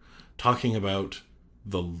Parker talking about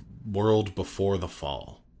the world before the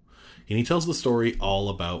fall. And he tells the story all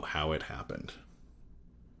about how it happened.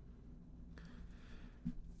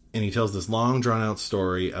 And he tells this long drawn out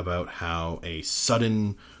story about how a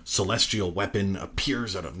sudden celestial weapon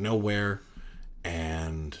appears out of nowhere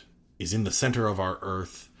and is in the center of our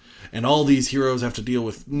Earth. And all these heroes have to deal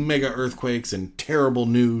with mega earthquakes and terrible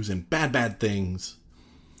news and bad things.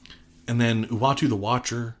 And then Uatu the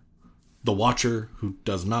Watcher, who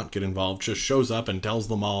does not get involved, just shows up and tells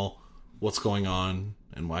them all what's going on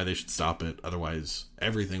and why they should stop it. Otherwise,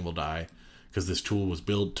 everything will die, because this tool was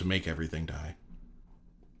built to make everything die.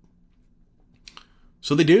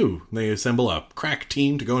 So they do. They assemble a crack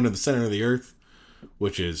team to go into the center of the Earth,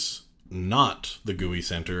 which is not the gooey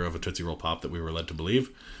center of a Tootsie Roll Pop that we were led to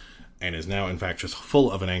believe, and is now, in fact, just full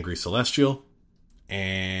of an angry Celestial,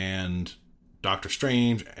 and Doctor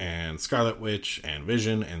Strange, and Scarlet Witch, and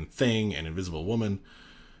Vision, and Thing, and Invisible Woman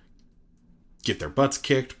get their butts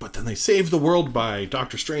kicked, but then they save the world by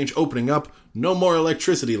Doctor Strange opening up no more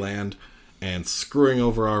electricity land and screwing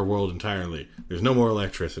over our world entirely. There's no more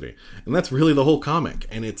electricity. And that's really the whole comic.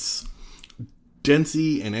 And it's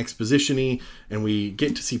densey and exposition-y, and we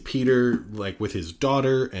get to see Peter like with his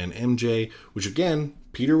daughter and MJ, which again,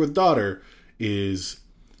 Peter with daughter is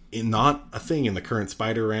not a thing in the current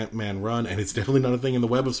Spider-Man run, and it's definitely not a thing in the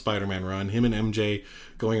Web of Spider-Man run. Him and MJ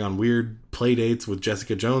going on weird play dates with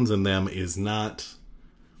Jessica Jones and them is not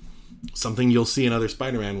something you'll see in other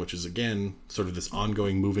Spider-Man, which is again sort of this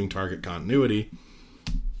ongoing moving target continuity.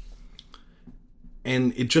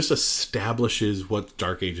 And it just establishes what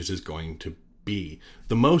Dark Ages is going to be.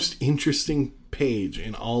 The most interesting page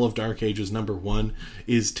in all of Dark Ages #1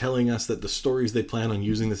 is telling us that the stories they plan on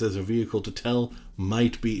using this as a vehicle to tell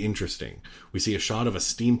might be interesting. We see a shot of a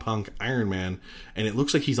steampunk Iron Man, and it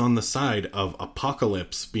looks like he's on the side of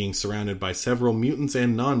Apocalypse, being surrounded by several mutants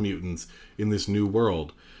and non-mutants in this new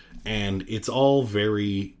world. And it's all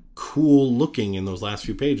very cool looking in those last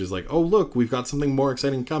few pages. Like, oh look, we've got something more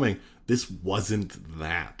exciting coming. This wasn't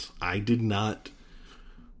that. I did not...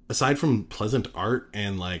 Aside from pleasant art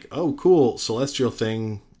and like, oh, cool, celestial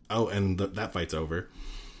thing, oh, and that fight's over.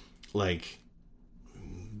 Like,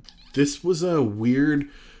 this was a weird...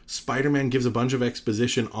 Spider-Man gives a bunch of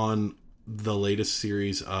exposition on the latest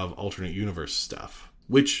series of alternate universe stuff,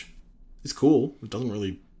 which is cool. It doesn't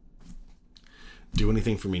really do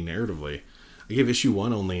anything for me narratively. I give issue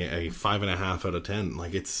 1 only a 5.5 out of 10.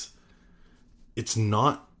 Like, it's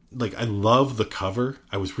not... Like, I love the cover.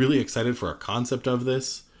 I was really excited for a concept of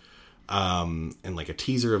this. And like a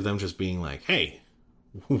teaser of them just being like, hey,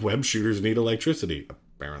 web shooters need electricity,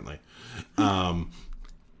 apparently.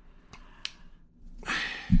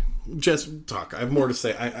 Just talk. I have more to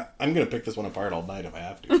say. I'm going to pick this one apart all night if I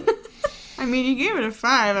have to. But. I mean, you gave it a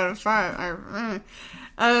 5 out of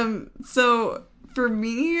 5. So for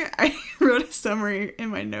me, I wrote a summary in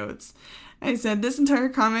my notes. I said, this entire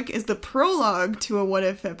comic is the prologue to a What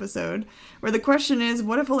If episode, where the question is,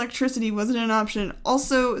 what if electricity wasn't an option?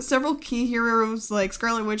 Also, several key heroes like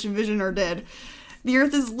Scarlet Witch and Vision are dead. The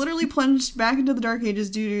Earth is literally plunged back into the Dark Ages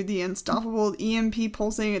due to the unstoppable EMP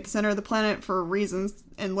pulsating at the center of the planet for reasons.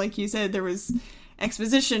 And like you said, there was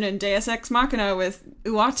exposition and Deus Ex Machina with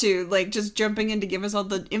Uatu, like, just jumping in to give us all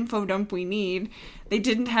the info dump we need. They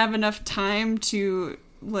didn't have enough time to...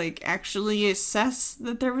 like, actually assess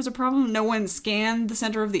that there was a problem. No one scanned the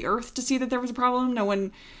center of the Earth to see that there was a problem. No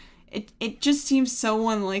one... It just seems so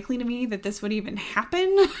unlikely to me that this would even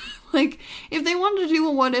happen. Like, if they wanted to do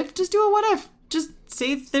a what if, just do a what if. Just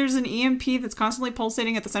say if there's an EMP that's constantly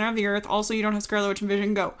pulsating at the center of the Earth. Also, you don't have Scarlet Witch and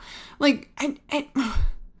Vision. Go. Like,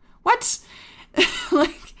 what?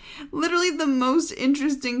 Like, literally the most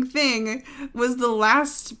interesting thing was the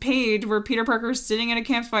last page where Peter Parker's sitting at a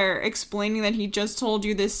campfire explaining that he just told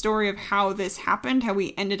you this story of how this happened, how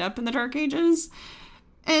we ended up in the Dark Ages.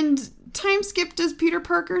 And time skip does Peter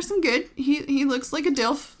Parker some good. He looks like a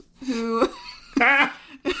DILF who...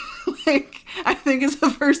 like, I think it's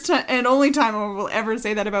the first time and only time I will ever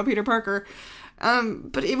say that about Peter Parker.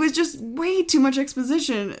 But it was just way too much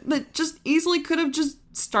exposition that just easily could have just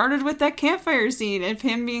started with that campfire scene of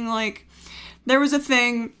him being like, there was a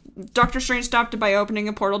thing, Doctor Strange stopped it by opening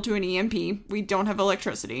a portal to an EMP. We don't have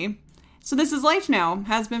electricity. So this is life now,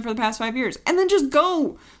 has been for the past 5 years. And then just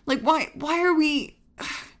go! Like, why are we...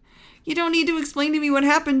 You don't need to explain to me what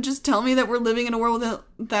happened, just tell me that we're living in a world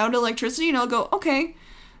without electricity, and I'll go, okay.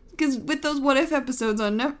 Because with those What If episodes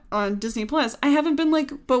on Disney Plus, I haven't been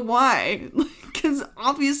like, but why? Because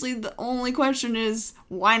obviously the only question is,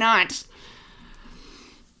 why not?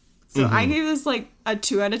 So I gave this like a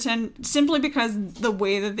 2 out of 10, simply because the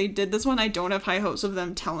way that they did this one, I don't have high hopes of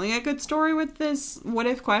them telling a good story with this What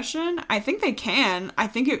If question. I think they can. I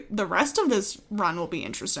think the rest of this run will be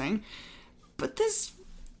interesting. But this...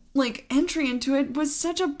 like, entry into it was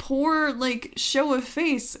such a poor, like, show of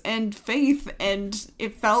face and faith, and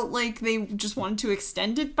it felt like they just wanted to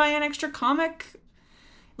extend it by an extra comic,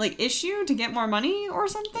 like, issue to get more money or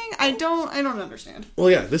something. I don't understand. Well,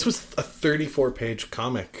 yeah, this was a 34-page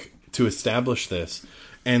comic to establish this,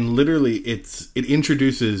 and literally it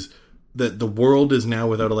introduces that the world is now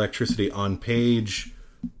without electricity on page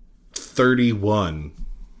 31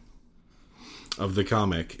 of the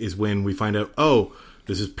comic is when we find out, oh,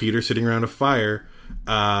 this is Peter sitting around a fire,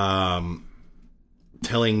 telling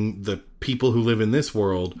the people who live in this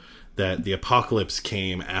world that the apocalypse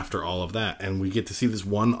came after all of that. And we get to see this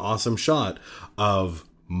one awesome shot of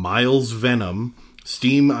Miles Venom,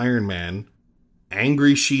 Steam Iron Man,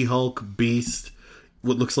 Angry She-Hulk, Beast,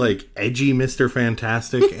 what looks like edgy Mr.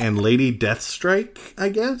 Fantastic, and Lady Deathstrike, I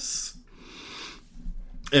guess.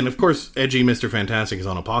 And of course, edgy Mr. Fantastic is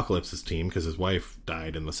on Apocalypse's team because his wife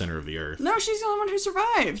died in the center of the earth. No, she's the only one who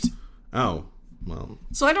survived. Oh, well.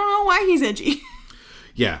 So I don't know why he's edgy.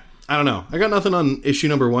 Yeah, I don't know. I got nothing on issue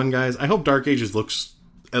number 1, guys. I hope Dark Ages looks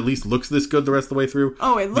this good the rest of the way through.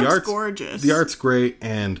 Oh, it looks gorgeous. The art's great,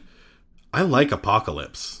 and I like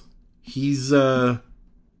Apocalypse. He's my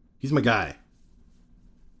guy.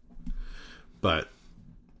 But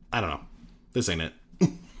I don't know. This ain't it.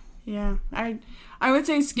 Yeah, I would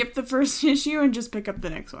say skip the first issue and just pick up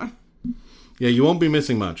the next one. Yeah, you won't be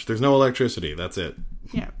missing much. There's no electricity. That's it.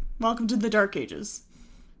 Yeah. Welcome to the Dark Ages.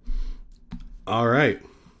 All right.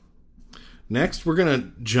 Next, we're going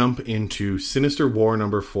to jump into Sinister War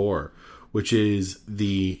number 4, which is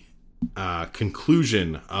the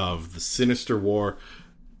conclusion of the Sinister War.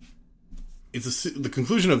 It's the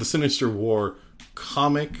conclusion of the Sinister War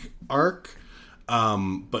comic arc,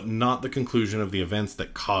 but not the conclusion of the events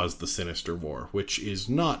that caused the Sinister War, which is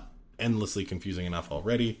not endlessly confusing enough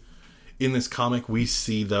already. In this comic, we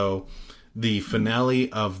see, though, the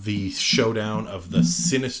finale of the showdown of the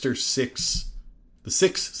Sinister Six, the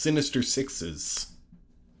 6 Sinister Sixes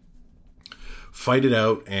fight it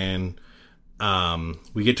out, and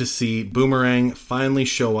we get to see Boomerang finally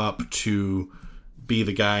show up to be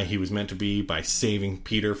the guy he was meant to be by saving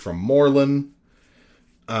Peter from Morlun.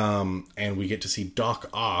 And we get to see Doc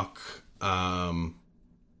Ock come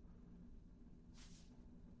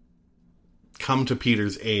to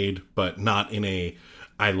Peter's aid, but not in a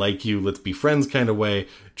I like you, let's be friends kind of way,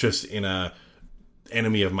 just in a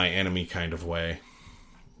enemy of my enemy kind of way.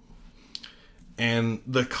 And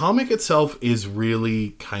the comic itself is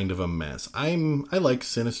really kind of a mess. I like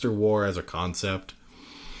Sinister War as a concept,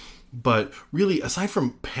 but really, aside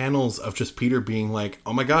from panels of just Peter being like,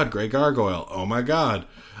 oh my god, Grey Gargoyle, oh my god,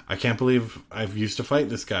 I can't believe I've used to fight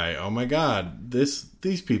this guy, oh my god, these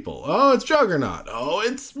people, oh, it's Juggernaut, oh,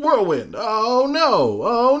 it's Whirlwind, oh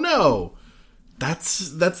no, that's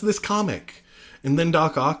this comic. And then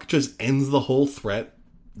Doc Ock just ends the whole threat,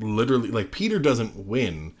 literally, like, Peter doesn't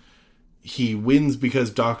win. He wins because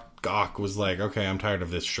Doc Ock was like, okay, I'm tired of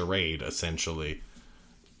this charade, essentially.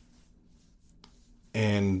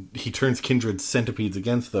 And he turns Kindred centipedes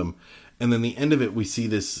against them. And then the end of it, we see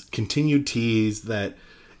this continued tease that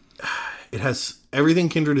it has everything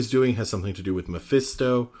Kindred is doing has something to do with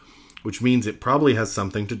Mephisto, which means it probably has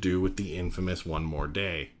something to do with the infamous One More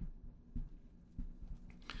Day.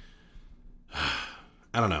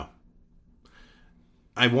 I don't know.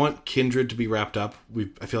 I want Kindred to be wrapped up.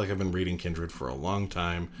 I feel like I've been reading Kindred for a long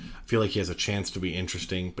time. I feel like he has a chance to be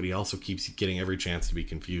interesting, but he also keeps getting every chance to be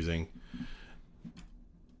confusing.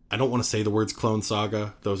 I don't want to say the words Clone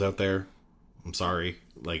Saga, those out there. I'm sorry.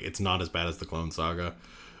 Like, it's not as bad as the Clone Saga.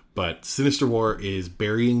 But Sinister War is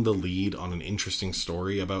burying the lead on an interesting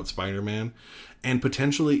story about Spider-Man. And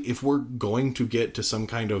potentially, if we're going to get to some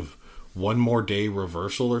kind of One More Day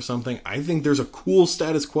reversal or something, I think there's a cool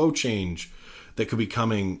status quo change that could be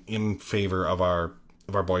coming in favor of our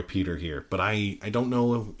boy Peter here. But I don't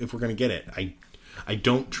know if we're going to get it. I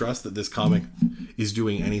don't trust that this comic is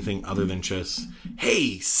doing anything other than just,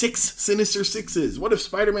 hey, 6 Sinister Sixes. What if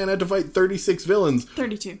Spider-Man had to fight 36 villains?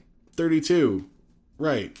 32. 32.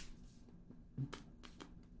 Right.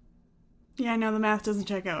 Yeah, no, the math doesn't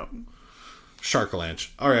check out.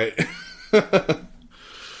 Sharkalanche. All right.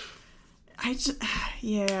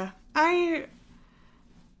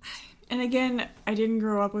 And again, I didn't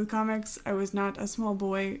grow up with comics. I was not a small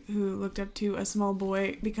boy who looked up to a small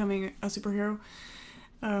boy becoming a superhero.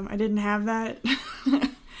 I didn't have that.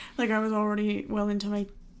 Like, I was already well into my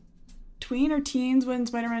tween or teens when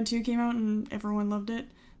Spider-Man 2 came out and everyone loved it,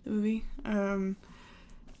 the movie.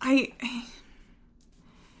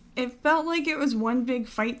 It felt like it was one big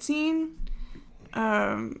fight scene,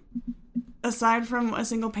 aside from a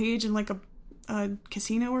single page in like a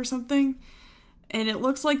casino or something. And it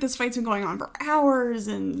looks like this fight's been going on for hours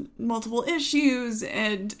and multiple issues,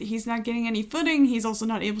 and he's not getting any footing. He's also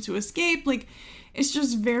not able to escape. Like, it's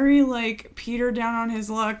just very, like, Peter down on his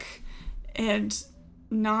luck and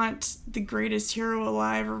not the greatest hero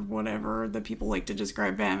alive or whatever that people like to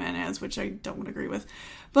describe Batman as, which I don't agree with.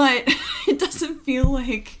 But it doesn't feel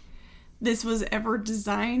like this was ever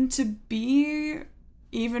designed to be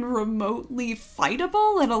even remotely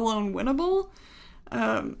fightable, let alone winnable.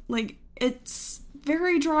 It's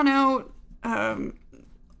very drawn out.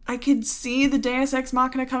 I could see the Deus Ex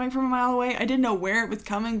Machina coming from a mile away. I didn't know where it was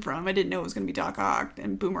coming from. I didn't know it was going to be Doc Ock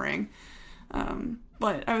and Boomerang.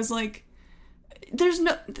 But I was like,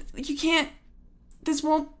 you can't, this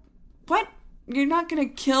won't, what? You're not going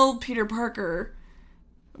to kill Peter Parker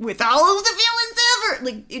with all of the villains ever.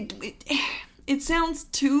 Like, it sounds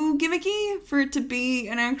too gimmicky for it to be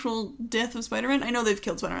an actual death of Spider-Man. I know they've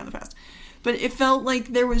killed Spider-Man in the past, but it felt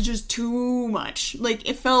like there was just too much. Like,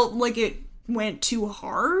 it felt like it went too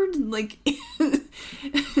hard. Like,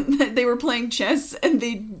 that they were playing chess and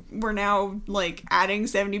they were now, like, adding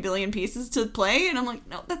 70 billion pieces to play. And I'm like,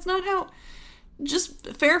 no, that's not how...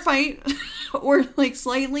 Just fair fight. Or, like,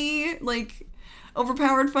 slightly, like,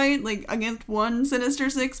 overpowered fight. Like, against one Sinister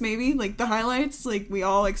Six, maybe. Like, the highlights, like, we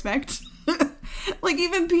all expect. Like,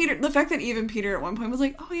 even Peter, the fact that even Peter at one point was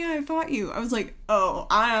like, oh yeah, I fought you. I was like, oh,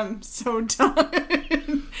 I am so done.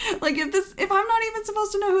 Like, if I'm not even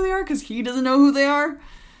supposed to know who they are because he doesn't know who they are.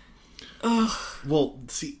 Ugh. Well,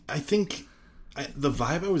 see, I think the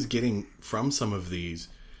vibe I was getting from some of these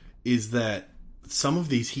is that some of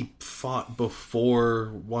these he fought before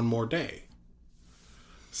One More Day.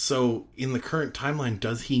 So, in the current timeline,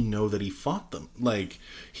 does he know that he fought them? Like,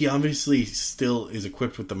 he obviously still is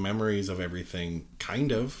equipped with the memories of everything,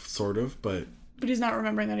 kind of, sort of, but... But he's not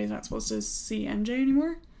remembering that he's not supposed to see MJ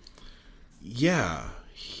anymore? Yeah,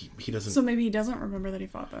 he doesn't... So maybe he doesn't remember that he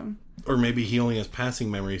fought them. Or maybe he only has passing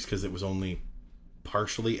memories because it was only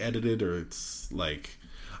partially edited, or it's, like...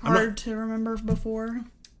 Hard to remember before?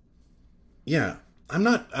 Yeah, I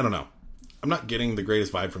don't know. I'm not getting the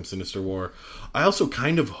greatest vibe from Sinister War. I also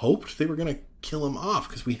kind of hoped they were going to kill him off,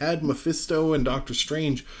 because we had Mephisto and Doctor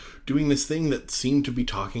Strange doing this thing that seemed to be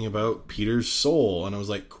talking about Peter's soul, and I was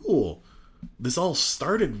like, cool. This all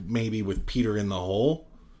started maybe with Peter in the hole.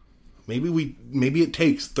 Maybe it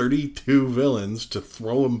takes 32 villains to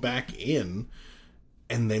throw him back in,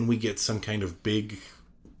 and then we get some kind of big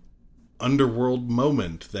underworld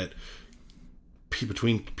moment that...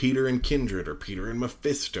 between Peter and Kindred, or Peter and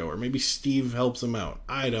Mephisto, or maybe Steve helps him out.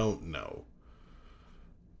 I don't know.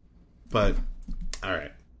 But,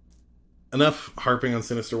 alright. Enough harping on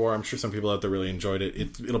Sinister War. I'm sure some people out there really enjoyed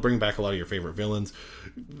it. It'll bring back a lot of your favorite villains.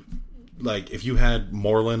 Like, if you had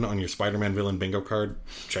Morlun on your Spider-Man villain bingo card,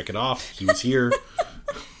 check it off. He was here.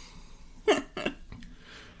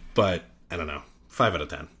 But, I don't know. 5 out of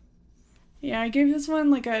 10. Yeah, I gave this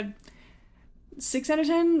one, like, a 6 out of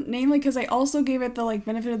 10, namely because I also gave it the, like,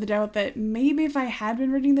 benefit of the doubt that maybe if I had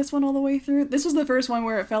been reading this one all the way through, this was the first one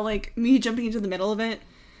where it felt like me jumping into the middle of it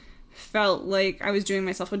felt like I was doing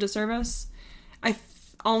myself a disservice. I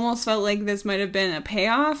almost felt like this might have been a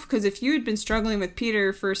payoff, because if you had been struggling with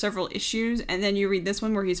Peter for several issues, and then you read this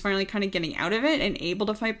one where he's finally kind of getting out of it and able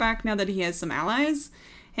to fight back now that he has some allies,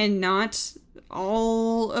 and not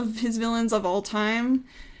all of his villains of all time...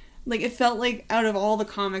 Like, it felt like out of all the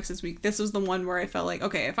comics this week, this was the one where I felt like,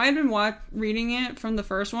 okay, if I had been reading it from the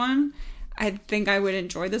first one, I think I would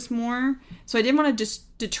enjoy this more. So I didn't want to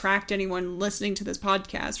just detract anyone listening to this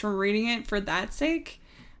podcast from reading it for that sake.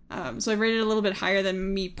 So I rated it a little bit higher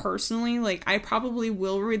than me personally. Like, I probably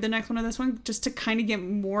will read the next one of this one just to kind of get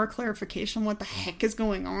more clarification on what the heck is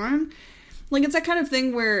going on. Like, it's that kind of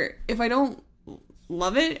thing where if I don't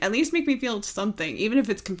love it, at least make me feel something, even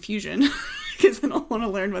if it's confusion. Because I don't want to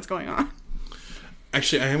learn what's going on.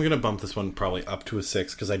 Actually, I am going to bump this one probably up to a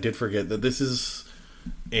 6, because I did forget that this is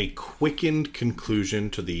a quickened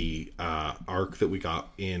conclusion to the arc that we got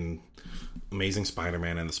in Amazing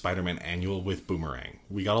Spider-Man and the Spider-Man Annual with Boomerang.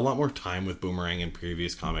 We got a lot more time with Boomerang in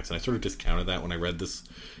previous comics, and I sort of discounted that when I read this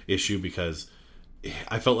issue because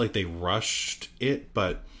I felt like they rushed it,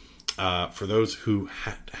 but for those who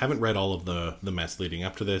haven't read all of the mess leading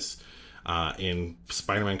up to this, in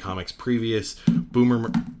Spider-Man comics previous,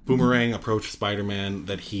 Boomerang approached Spider-Man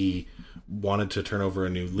that he wanted to turn over a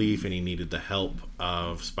new leaf and he needed the help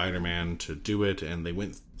of Spider-Man to do it, and they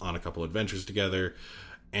went on a couple adventures together,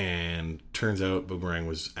 and turns out Boomerang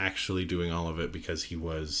was actually doing all of it because he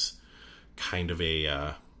was kind of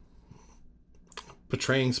a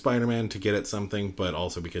betraying Spider-Man to get at something, but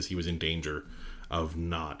also because he was in danger of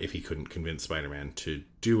not, if he couldn't convince Spider-Man to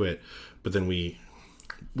do it. But then we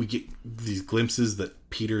get these glimpses that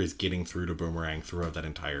Peter is getting through to Boomerang throughout that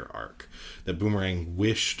entire arc. That Boomerang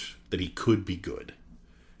wished that he could be good.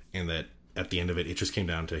 And that at the end of it, it just came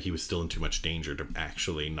down to he was still in too much danger to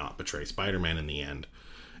actually not betray Spider-Man in the end.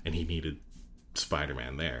 And he needed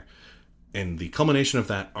Spider-Man there. And the culmination of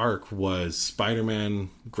that arc was Spider-Man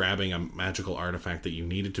grabbing a magical artifact that you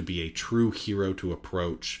needed to be a true hero to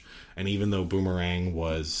approach. And even though Boomerang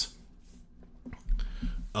was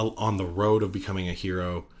on the road of becoming a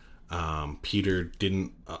hero, Peter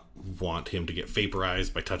didn't want him to get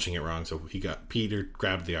vaporized by touching it wrong, so Peter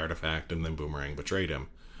grabbed the artifact, and then Boomerang betrayed him.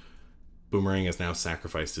 Boomerang has now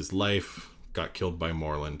sacrificed his life, got killed by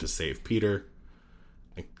Morlun to save Peter.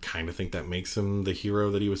 I kind of think that makes him the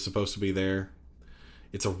hero that he was supposed to be there.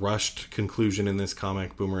 It's a rushed conclusion in this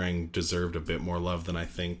comic. Boomerang deserved a bit more love than I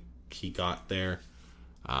think he got there.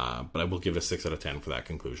 But I will give it a 6 out of 10 for that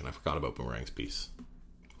conclusion. I forgot about Boomerang's piece.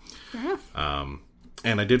 Fair enough.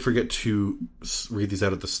 And I did forget to read these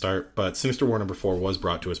out at the start, but Sinister War number 4 was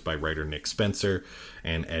brought to us by writer Nick Spencer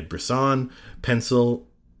and Ed Brisson. Pencils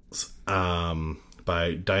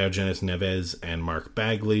by Diogenes Neves and Mark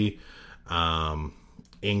Bagley.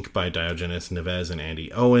 Ink by Diogenes Neves and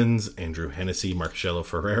Andy Owens. Andrew Hennessy, Marcello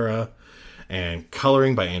Ferreira. And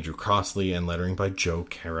coloring by Andrew Crossley and lettering by Joe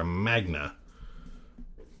Caramagna.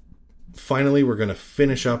 Finally, we're going to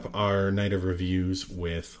finish up our night of reviews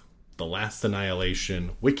with The Last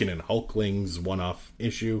Annihilation, Wiccan and Hulklings one-off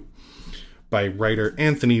issue by writer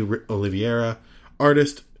Anthony Oliveira,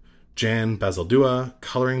 artist Jan Bazaldua,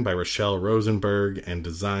 coloring by Rochelle Rosenberg, and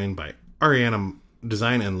design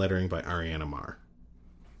and lettering by Ariana Marr.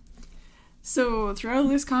 So throughout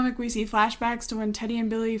this comic, we see flashbacks to when Teddy and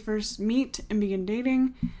Billy first meet and begin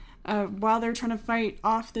dating, while they're trying to fight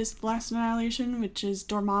off this last annihilation, which is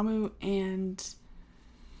Dormammu and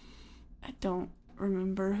I don't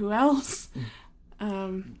remember who else.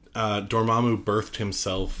 Dormammu birthed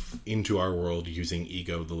himself into our world using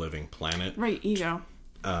Ego, the living planet. Right, Ego.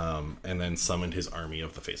 And then summoned his army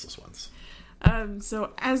of the Faceless Ones.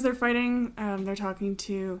 So as they're fighting, they're talking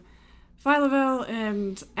to Phyla-Vell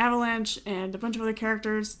and Avalanche and a bunch of other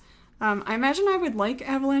characters. I imagine I would like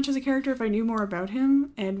Avalanche as a character if I knew more about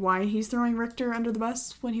him and why he's throwing Richter under the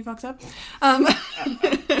bus when he fucks up.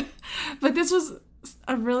 But this was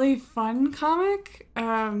a really fun comic.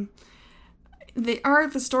 The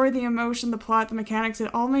art, the story, the emotion, the plot, the mechanics,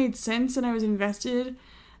 it all made sense, and I was invested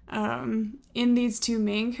in these two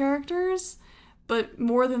main characters. But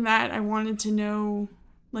more than that, I wanted to know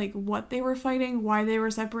like what they were fighting, why they were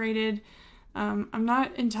separated. I'm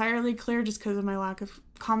not entirely clear just because of my lack of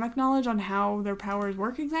comic knowledge on how their powers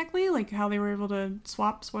work exactly, like how they were able to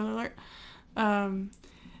swap, spoiler alert.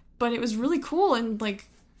 But it was really cool and like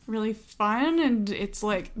really fun, and it's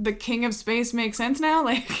like the king of space makes sense now,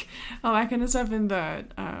 like all that kind of stuff, and the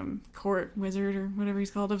court wizard or whatever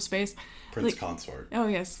he's called of space. Prince Consort. Oh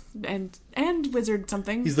yes, and wizard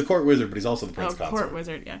something. He's the court wizard, but he's also the Prince Consort. Court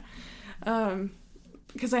wizard, yeah.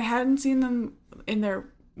 Because I hadn't seen them in their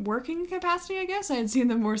working capacity, I guess. I had seen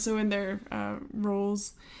them more so in their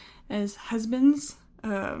roles as husbands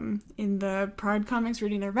in the Pride comics,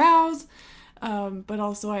 reading their vows. But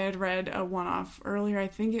also I had read a one-off earlier. I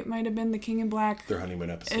think it might have been the King in Black. Their honeymoon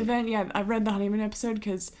episode. Event. Yeah, I read the honeymoon episode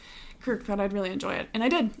because Kirk thought I'd really enjoy it. And I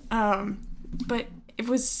did. But it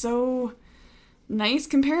was so nice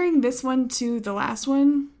comparing this one to the last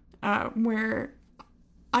one, where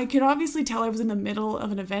I could obviously tell I was in the middle of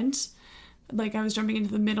an event. Like, I was jumping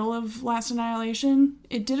into the middle of Last Annihilation.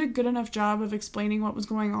 It did a good enough job of explaining what was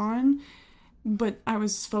going on, but I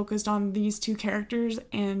was focused on these two characters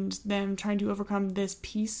and them trying to overcome this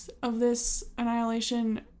piece of this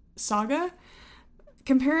Annihilation saga.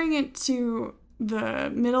 Comparing it to the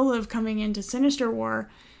middle of coming into Sinister War,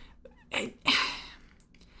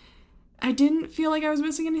 I didn't feel like I was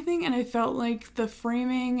missing anything, and I felt like the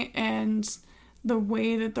framing and the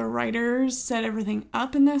way that the writers set everything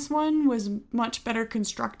up in this one was much better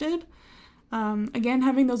constructed. Again,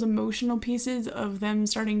 having those emotional pieces of them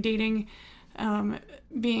starting dating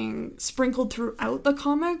being sprinkled throughout the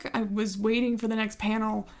comic. I was waiting for the next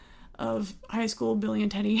panel of high school Billy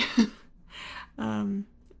and Teddy.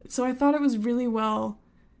 So I thought it was really well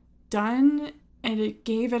done, and it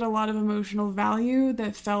gave it a lot of emotional value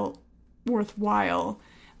that felt worthwhile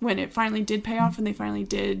when it finally did pay off and they finally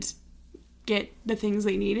did get the things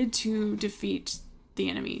they needed to defeat the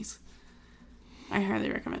enemies. I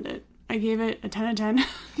highly recommend it. I gave it a 10 out of 10,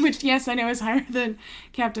 which, yes, I know is higher than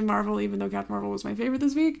Captain Marvel, even though Captain Marvel was my favorite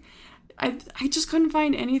this week. I just couldn't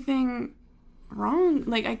find anything wrong.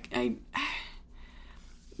 Like,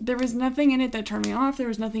 there was nothing in it that turned me off. There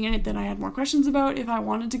was nothing in it that I had more questions about if I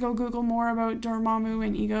wanted to go Google more about Dormammu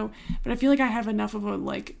and Ego. But I feel like I have enough of a,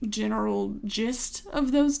 like, general gist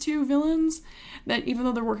of those two villains that even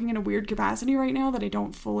though they're working in a weird capacity right now that I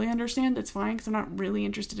don't fully understand, that's fine, because I'm not really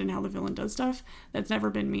interested in how the villain does stuff. That's never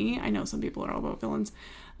been me. I know some people are all about villains.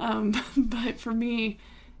 But for me,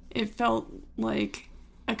 it felt like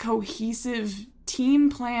a cohesive team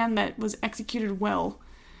plan that was executed well,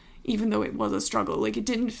 even though it was a struggle. Like, it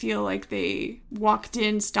didn't feel like they walked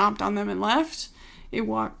in, stomped on them, and left.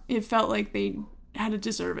 It felt like they had a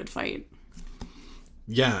deserved fight.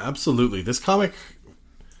 Yeah, absolutely. This comic's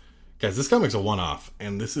a one-off,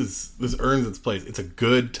 and this earns its place. It's a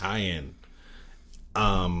good tie-in.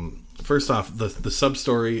 First off, the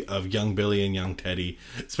sub-story of young Billy and young Teddy,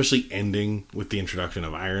 especially ending with the introduction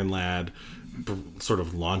of Iron Lad, sort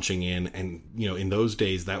of launching in. And, in those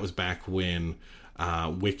days, that was back when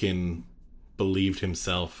Wiccan believed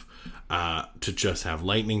himself to just have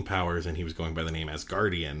lightning powers, and he was going by the name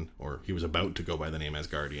Asgardian, or he was about to go by the name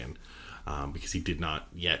Asgardian, because he did not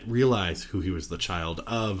yet realize who he was the child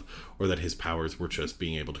of, or that his powers were just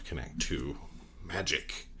being able to connect to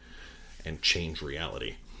magic and change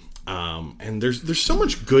reality. And there's so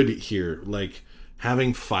much good here, like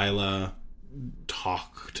having Phyla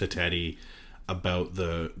talk to Teddy about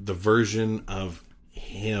the version of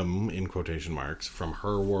him, in quotation marks, from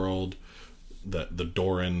her world, the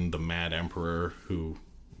Doran, the Mad Emperor, who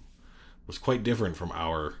was quite different from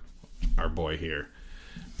our boy here,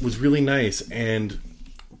 was really nice. And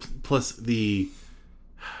plus the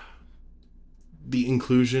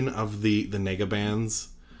inclusion of the Negabands,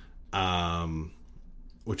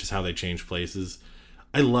 which is how they change places.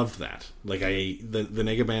 I loved that. Like, the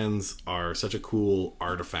Negabands are such a cool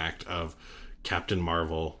artifact of Captain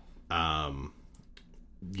Marvel.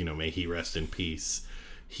 May he rest in peace.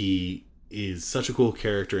 He is such a cool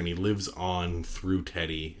character, and he lives on through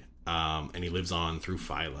Teddy, and he lives on through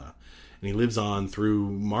Phyla, and he lives on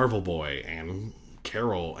through Marvel Boy and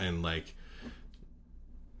Carol, and like,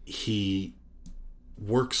 he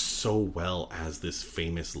works so well as this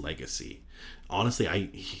famous legacy. Honestly,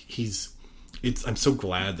 I'm so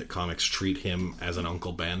glad that comics treat him as an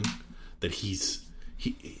Uncle Ben, that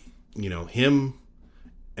him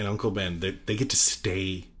and Uncle Ben, they get to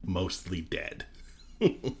stay mostly dead.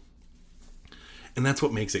 And that's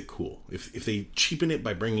what makes it cool. If they cheapen it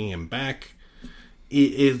by bringing him back,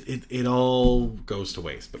 it all goes to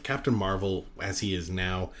waste. But Captain Marvel, as he is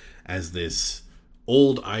now, as this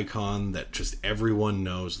old icon that just everyone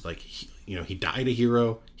knows, like, he died a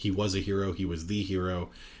hero, he was a hero, he was the hero,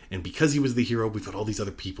 and because he was the hero, we've got all these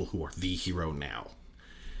other people who are the hero now.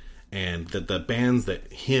 And that the bands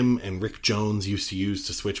that him and Rick Jones used to use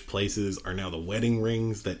to switch places are now the wedding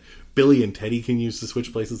rings that Billy and Teddy can use to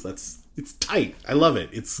switch places. It's tight. I love it.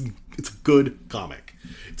 It's a good comic.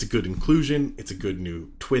 It's a good inclusion. It's a good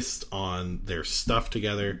new twist on their stuff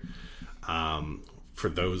together. For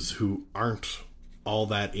those who aren't all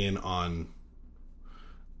that in on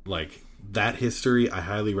like that history, I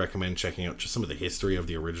highly recommend checking out just some of the history of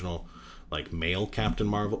the original, like, male Captain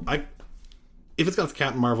Marvel. If it's got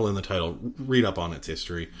Captain Marvel in the title, read up on its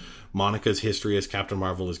history. Monica's history as Captain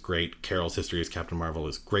Marvel is great. Carol's history as Captain Marvel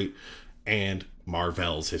is great. And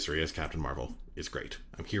Marvel's history as Captain Marvel is great.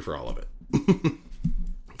 I'm here for all of it.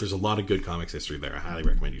 There's a lot of good comics history there. I highly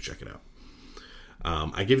recommend you check it out.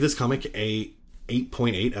 I give this comic a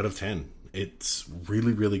 8.8 out of 10. It's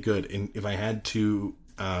really, really good. And if I had to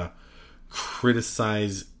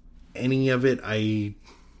criticize any of it,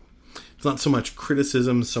 it's not so much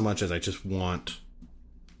criticism so much as I just want...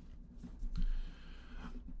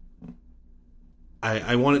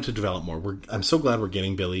 I want it to develop more. I'm so glad we're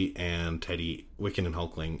getting Billy and Teddy, Wiccan and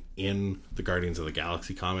Hulkling in the Guardians of the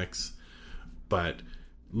Galaxy comics. But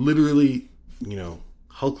literally,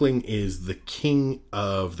 Hulkling is the king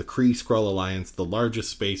of the Kree-Skrull Alliance, the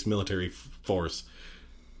largest space military force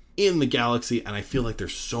in the galaxy, and I feel like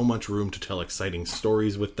there's so much room to tell exciting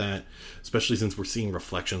stories with that, especially since we're seeing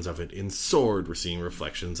reflections of it in Sword, we're seeing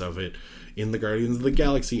reflections of it in the Guardians of the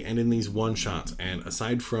Galaxy, and in these one-shots. And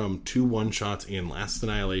aside from 2 one-shots in Last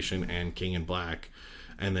Annihilation and King in Black,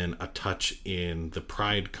 and then a touch in the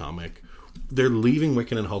Pride comic, they're leaving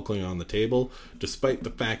Wiccan and Hulkling on the table, despite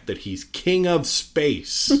the fact that he's king of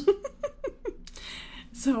space.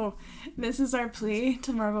 So, this is our plea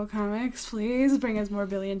to Marvel Comics. Please bring us more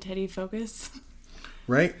Billy and Teddy focus.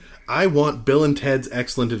 Right? I want Bill and Ted's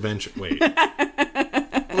Excellent Adventure. Wait.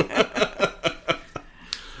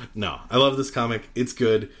 No, I love this comic. It's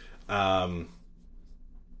good.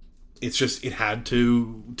 It's just, it had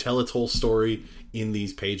to tell its whole story in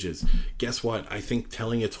these pages. Guess what? I think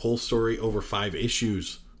telling its whole story over 5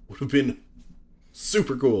 issues would have been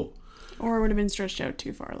super cool. Or it would have been stretched out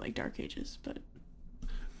too far, like Dark Ages, but...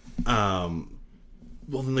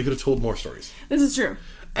 well, then they could have told more stories. This is true.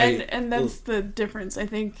 And that's the difference. I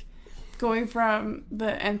think going from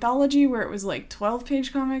the anthology where it was like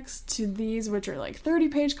 12-page comics to these, which are like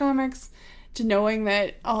 30-page comics, to knowing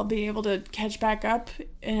that I'll be able to catch back up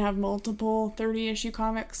and have multiple 30-issue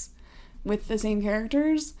comics with the same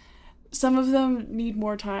characters. Some of them need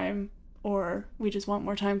more time, or we just want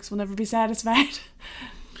more time because we'll never be satisfied.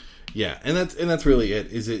 Yeah, and that's really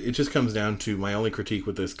it. It just comes down to, my only critique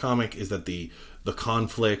with this comic is that the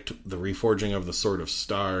conflict, the reforging of the Sword of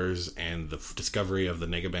Stars, and the discovery of the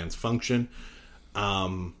Negaband's function,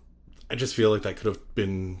 I just feel like that could have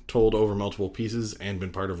been told over multiple pieces and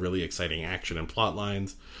been part of really exciting action and plot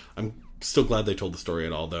lines. I'm still glad they told the story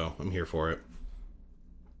at all, though. I'm here for it.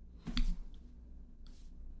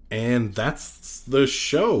 And that's the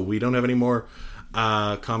show. We don't have any more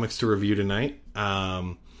comics to review tonight.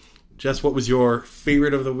 Jess, what was your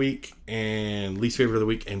favorite of the week and least favorite of the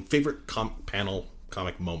week and favorite panel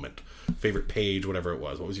comic moment? Favorite page, whatever it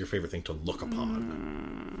was. What was your favorite thing to look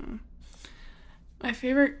upon? My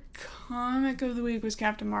favorite comic of the week was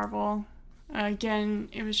Captain Marvel. Again,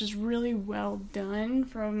 it was just really well done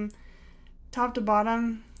from top to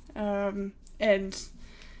bottom. And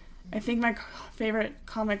I think my favorite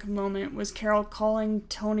comic moment was Carol calling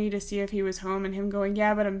Tony to see if he was home and him going,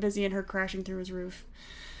 yeah, but I'm busy, and her crashing through his roof.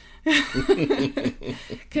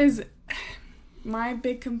 Because my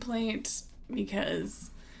big complaint,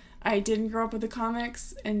 because I didn't grow up with the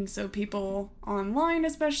comics, and so people online,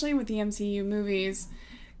 especially with the MCU movies,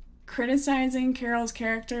 criticizing Carol's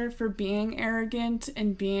character for being arrogant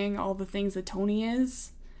and being all the things that Tony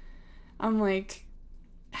is. I'm like,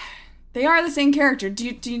 they are the same character. Do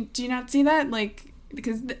you not see that? Like,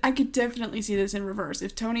 because I could definitely see this in reverse.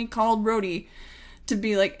 If Tony called Rhodey to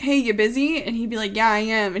be like, hey, you busy? And he'd be like, yeah, I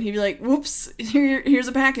am. And he'd be like, whoops, here's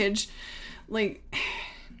a package. Like,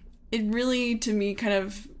 it really, to me, kind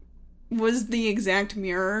of was the exact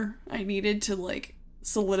mirror I needed to, like,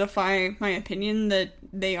 solidify my opinion that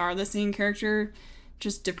they are the same character,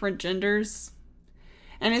 just different genders.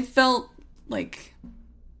 And it felt, like,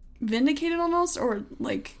 vindicated almost, or,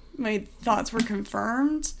 like, my thoughts were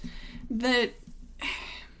confirmed that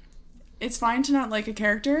it's fine to not like a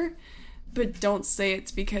character, but don't say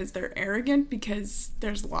it's because they're arrogant, because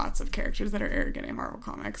there's lots of characters that are arrogant in Marvel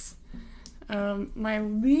Comics. My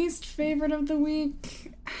least favorite of the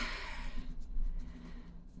week,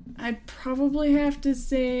 I'd probably have to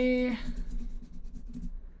say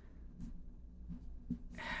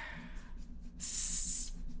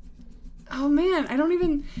oh man, I don't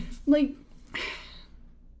even, like,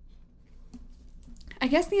 I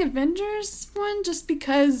guess the Avengers one, just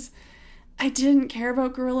because I didn't care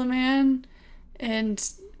about Gorilla Man, and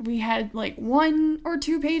we had like 1 or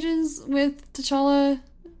 2 pages with T'Challa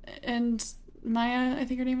and Maya, I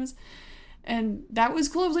think her name was, and that was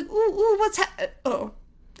cool. I was like, ooh, what's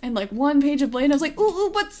and like 1 page of Blade, I was like, ooh,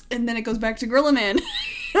 what's, and then it goes back to Gorilla Man.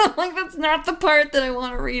 I'm like, that's not the part that I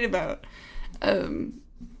want to read about.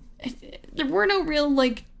 There were no real,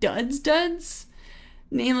 like, duds.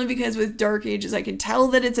 Namely because with Dark Ages, I can tell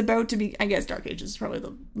that it's about to be... I guess Dark Ages is probably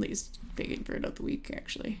the least favorite of the week,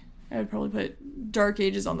 actually. I would probably put Dark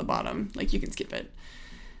Ages on the bottom. Like, you can skip it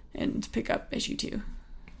and pick up issue 2.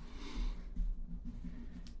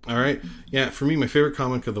 All right. Yeah, for me, my favorite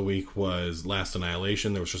comic of the week was Last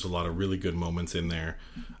Annihilation. There was just a lot of really good moments in there.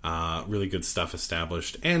 Really good stuff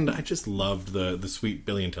established. And I just loved the sweet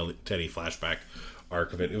Billy and Teddy flashback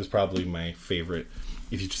arc of it. It was probably my favorite.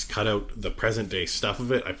 If you just cut out the present day stuff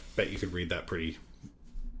of it, I bet you could read that pretty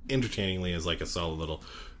entertainingly as like a solid little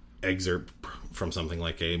excerpt from something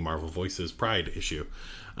like a Marvel Voices Pride issue.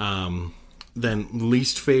 Then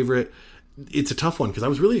least favorite, it's a tough one because I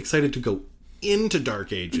was really excited to go into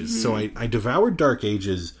Dark Ages. Mm-hmm. So I devoured Dark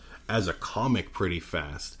Ages as a comic pretty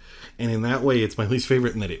fast. And in that way, it's my least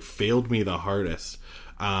favorite in that it failed me the hardest.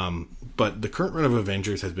 But the current run of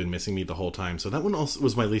Avengers has been missing me the whole time. So that one also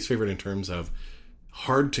was my least favorite in terms of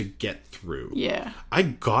hard to get through. Yeah. I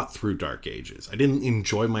got through Dark Ages. I didn't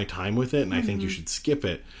enjoy my time with it, and I think you should skip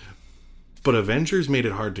it. But Avengers made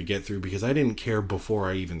it hard to get through because I didn't care before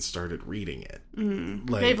I even started reading it.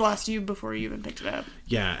 Like, they've lost you before you even picked it up.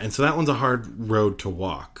 Yeah, and so that one's a hard road to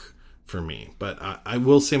walk for me. But I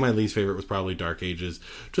will say my least favorite was probably Dark Ages,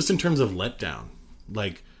 just in terms of letdown.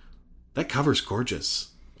 Like, that cover's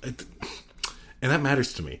gorgeous. And that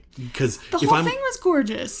matters to me. Because the whole thing was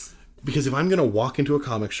gorgeous. Because if I'm going to walk into a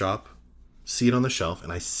comic shop, see it on the shelf,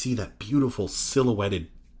 and I see that beautiful silhouetted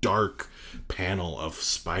dark panel of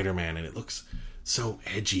Spider-Man, and it looks so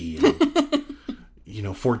edgy, and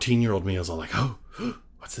 14-year-old me is all like, oh,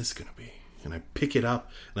 what's this going to be? And I pick it up,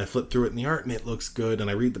 and I flip through it in the art, and it looks good, and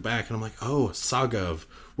I read the back, and I'm like, oh, a saga of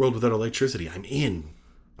World Without Electricity. I'm in.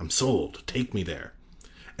 I'm sold. Take me there.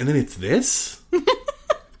 And then it's this?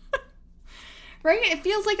 Right? It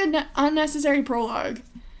feels like an unnecessary prologue.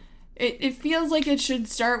 It feels like it should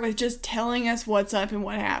start with just telling us what's up and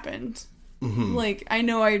what happened. Mm-hmm. Like, I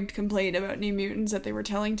know I'd complain about New Mutants that they were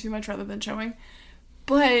telling too much rather than showing.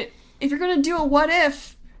 But if you're going to do a what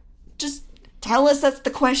if, just tell us that's the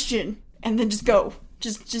question. And then just go.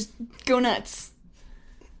 Just go nuts.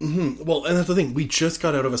 Mm-hmm. Well, and that's the thing. We just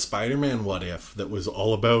got out of a Spider-Man what if that was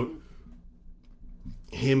all about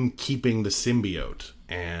him keeping the symbiote.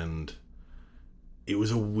 And it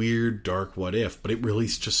was a weird, dark what if. But it really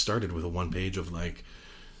just started with a 1 page of, like,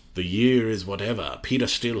 The year is whatever. Peter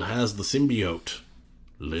still has the symbiote.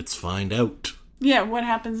 Let's find out. Yeah, what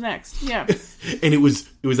happens next? Yeah. And it was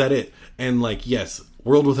that it. And like, yes,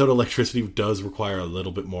 World Without Electricity does require a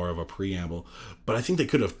little bit more of a preamble, but I think they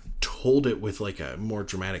could have told it with like a more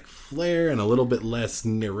dramatic flair and a little bit less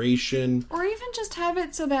narration. Or even just have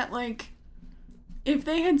it so that, like, if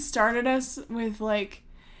they had started us with, like,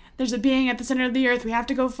 there's a being at the center of the earth, we have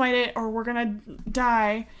to go fight it or we're gonna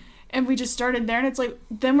die, and we just started there, and it's like,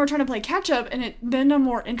 then we're trying to play catch up, and then I'm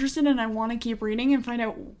more interested and I want to keep reading and find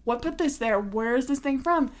out what put this there, where is this thing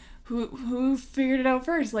from, who figured it out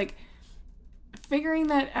first, like, figuring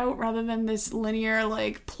that out rather than this linear,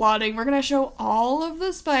 like, plotting. We're gonna show all of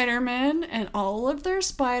the Spider-Men and all of their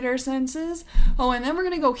spider senses. Oh, and then we're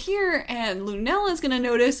gonna go here, and Lunella's gonna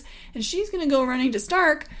notice, and she's gonna go running to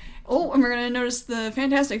Stark. Oh, and we're gonna notice the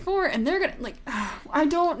Fantastic Four, and they're gonna, like, I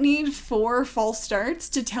don't need 4 false starts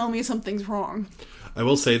to tell me something's wrong. I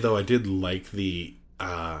will say, though, I did like the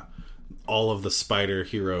all of the spider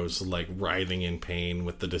heroes, like, writhing in pain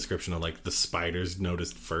with the description of, like, the spiders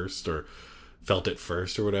noticed first, or felt it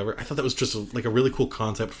first, or whatever. I thought that was just like a really cool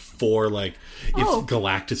concept for, like, if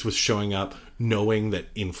Galactus was showing up knowing that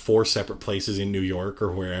in 4 separate places in New York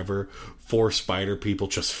or wherever 4 spider people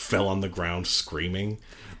just fell on the ground screaming.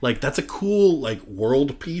 Like, that's a cool, like,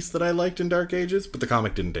 world piece that I liked in Dark Ages, but the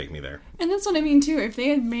comic didn't take me there. And that's what I mean too. If they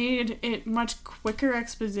had made it much quicker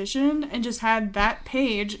exposition and just had that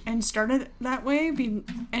page and started that way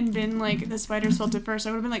and been like, the spiders felt it first,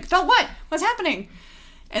 I would have been like, felt what? What's happening?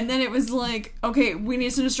 And then it was like, okay, we need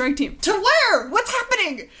to send a strike team. To where? What's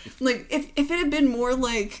happening? Like, if it had been more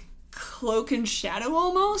like Cloak and Shadow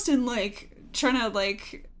almost, and like trying to,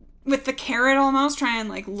 like, with the carrot almost, try and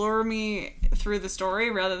like lure me through the story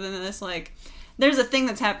rather than this, like, there's a thing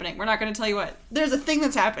that's happening. We're not going to tell you what. There's a thing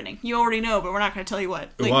that's happening. You already know, but we're not going to tell you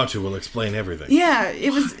what. Like, Uatu will explain everything. Yeah,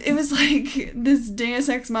 it was like this Deus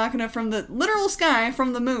Ex Machina from the literal sky,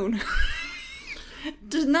 from the moon.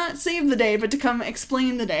 To not save the day, but to come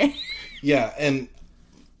explain the day. Yeah, and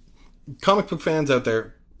comic book fans out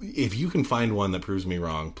there, if you can find one that proves me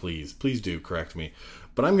wrong, please do correct me.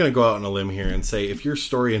 But I'm going to go out on a limb here and say, if your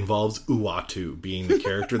story involves Uatu being the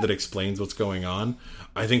character that explains what's going on,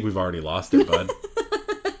 I think we've already lost it, bud.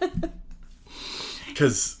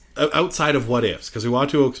 Because outside of what ifs, because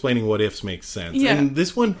Uatu explaining what ifs makes sense. Yeah. And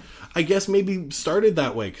this one, I guess, maybe started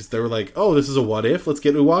that way, because they were like, oh, this is a what if, let's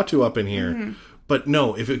get Uatu up in here. Mm-hmm. But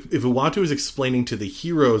no, if Uatu is explaining to the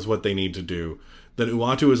heroes what they need to do, then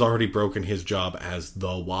Uatu has already broken his job as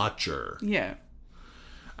the Watcher. Yeah.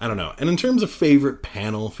 I don't know. And in terms of favorite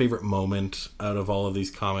panel, favorite moment out of all of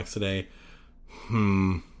these comics today,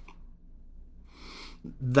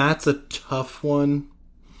 that's a tough one.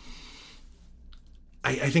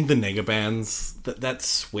 I think the Negabands, that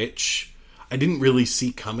switch, I didn't really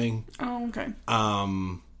see coming. Oh, okay.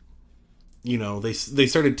 You know, they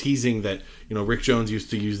started teasing that, you know, Rick Jones used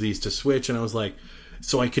to use these to switch, and I was like,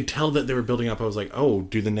 so I could tell that they were building up. I was like, oh,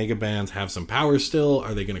 do the Negabands have some power still?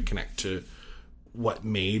 Are they going to connect to what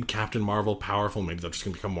made Captain Marvel powerful? Maybe they're just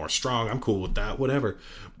going to become more strong. I'm cool with that, whatever.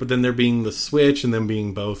 But then there being the switch and them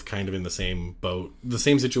being both kind of in the same boat, the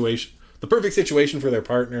same situation, the perfect situation for their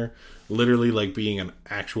partner, literally like being an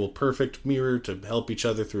actual perfect mirror to help each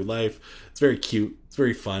other through life. It's very cute. It's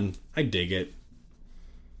very fun. I dig it.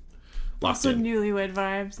 Lost Some in. newlywed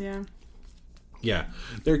vibes, yeah. Yeah,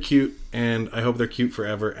 they're cute, and I hope they're cute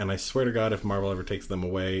forever, and I swear to God, if Marvel ever takes them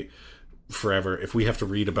away forever, if we have to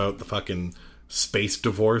read about the fucking space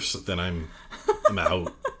divorce, then I'm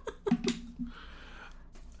out.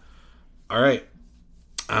 Alright,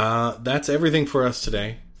 that's everything for us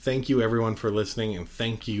today. Thank you everyone for listening, and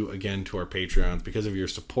thank you again to our Patreons. Because of your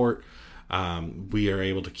support, we are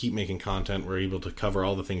able to keep making content, we're able to cover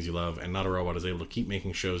all the things you love, and Not a Robot is able to keep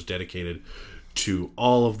making shows dedicated to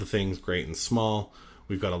all of the things great and small.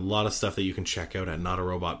 We've got a lot of stuff that you can check out at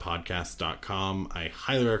notarobotpodcast.com. I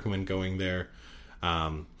highly recommend going there.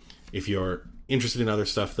 If you're interested in other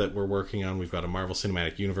stuff that we're working on, we've got a Marvel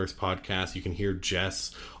Cinematic Universe podcast. You can hear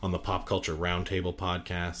Jess on the Pop Culture Roundtable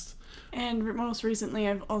podcast. And most recently,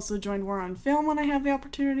 I've also joined War on Film when I have the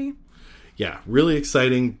opportunity. Yeah, really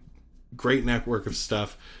exciting, great network of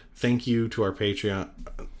stuff. Thank you to our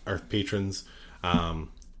patrons.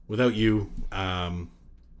 Without you,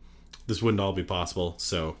 this wouldn't all be possible.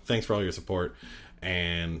 So thanks for all your support.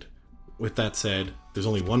 And with that said, there's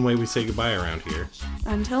only one way we say goodbye around here.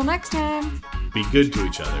 Until next time. Be good to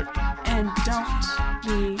each other. And don't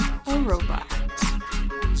be a robot.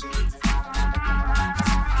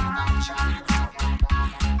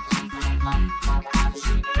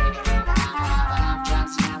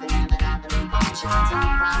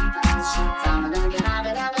 She's on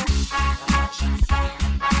the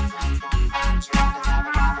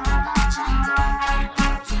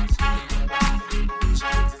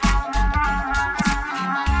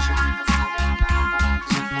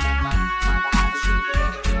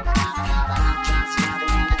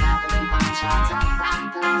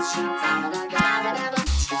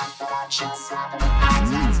Shut slapping.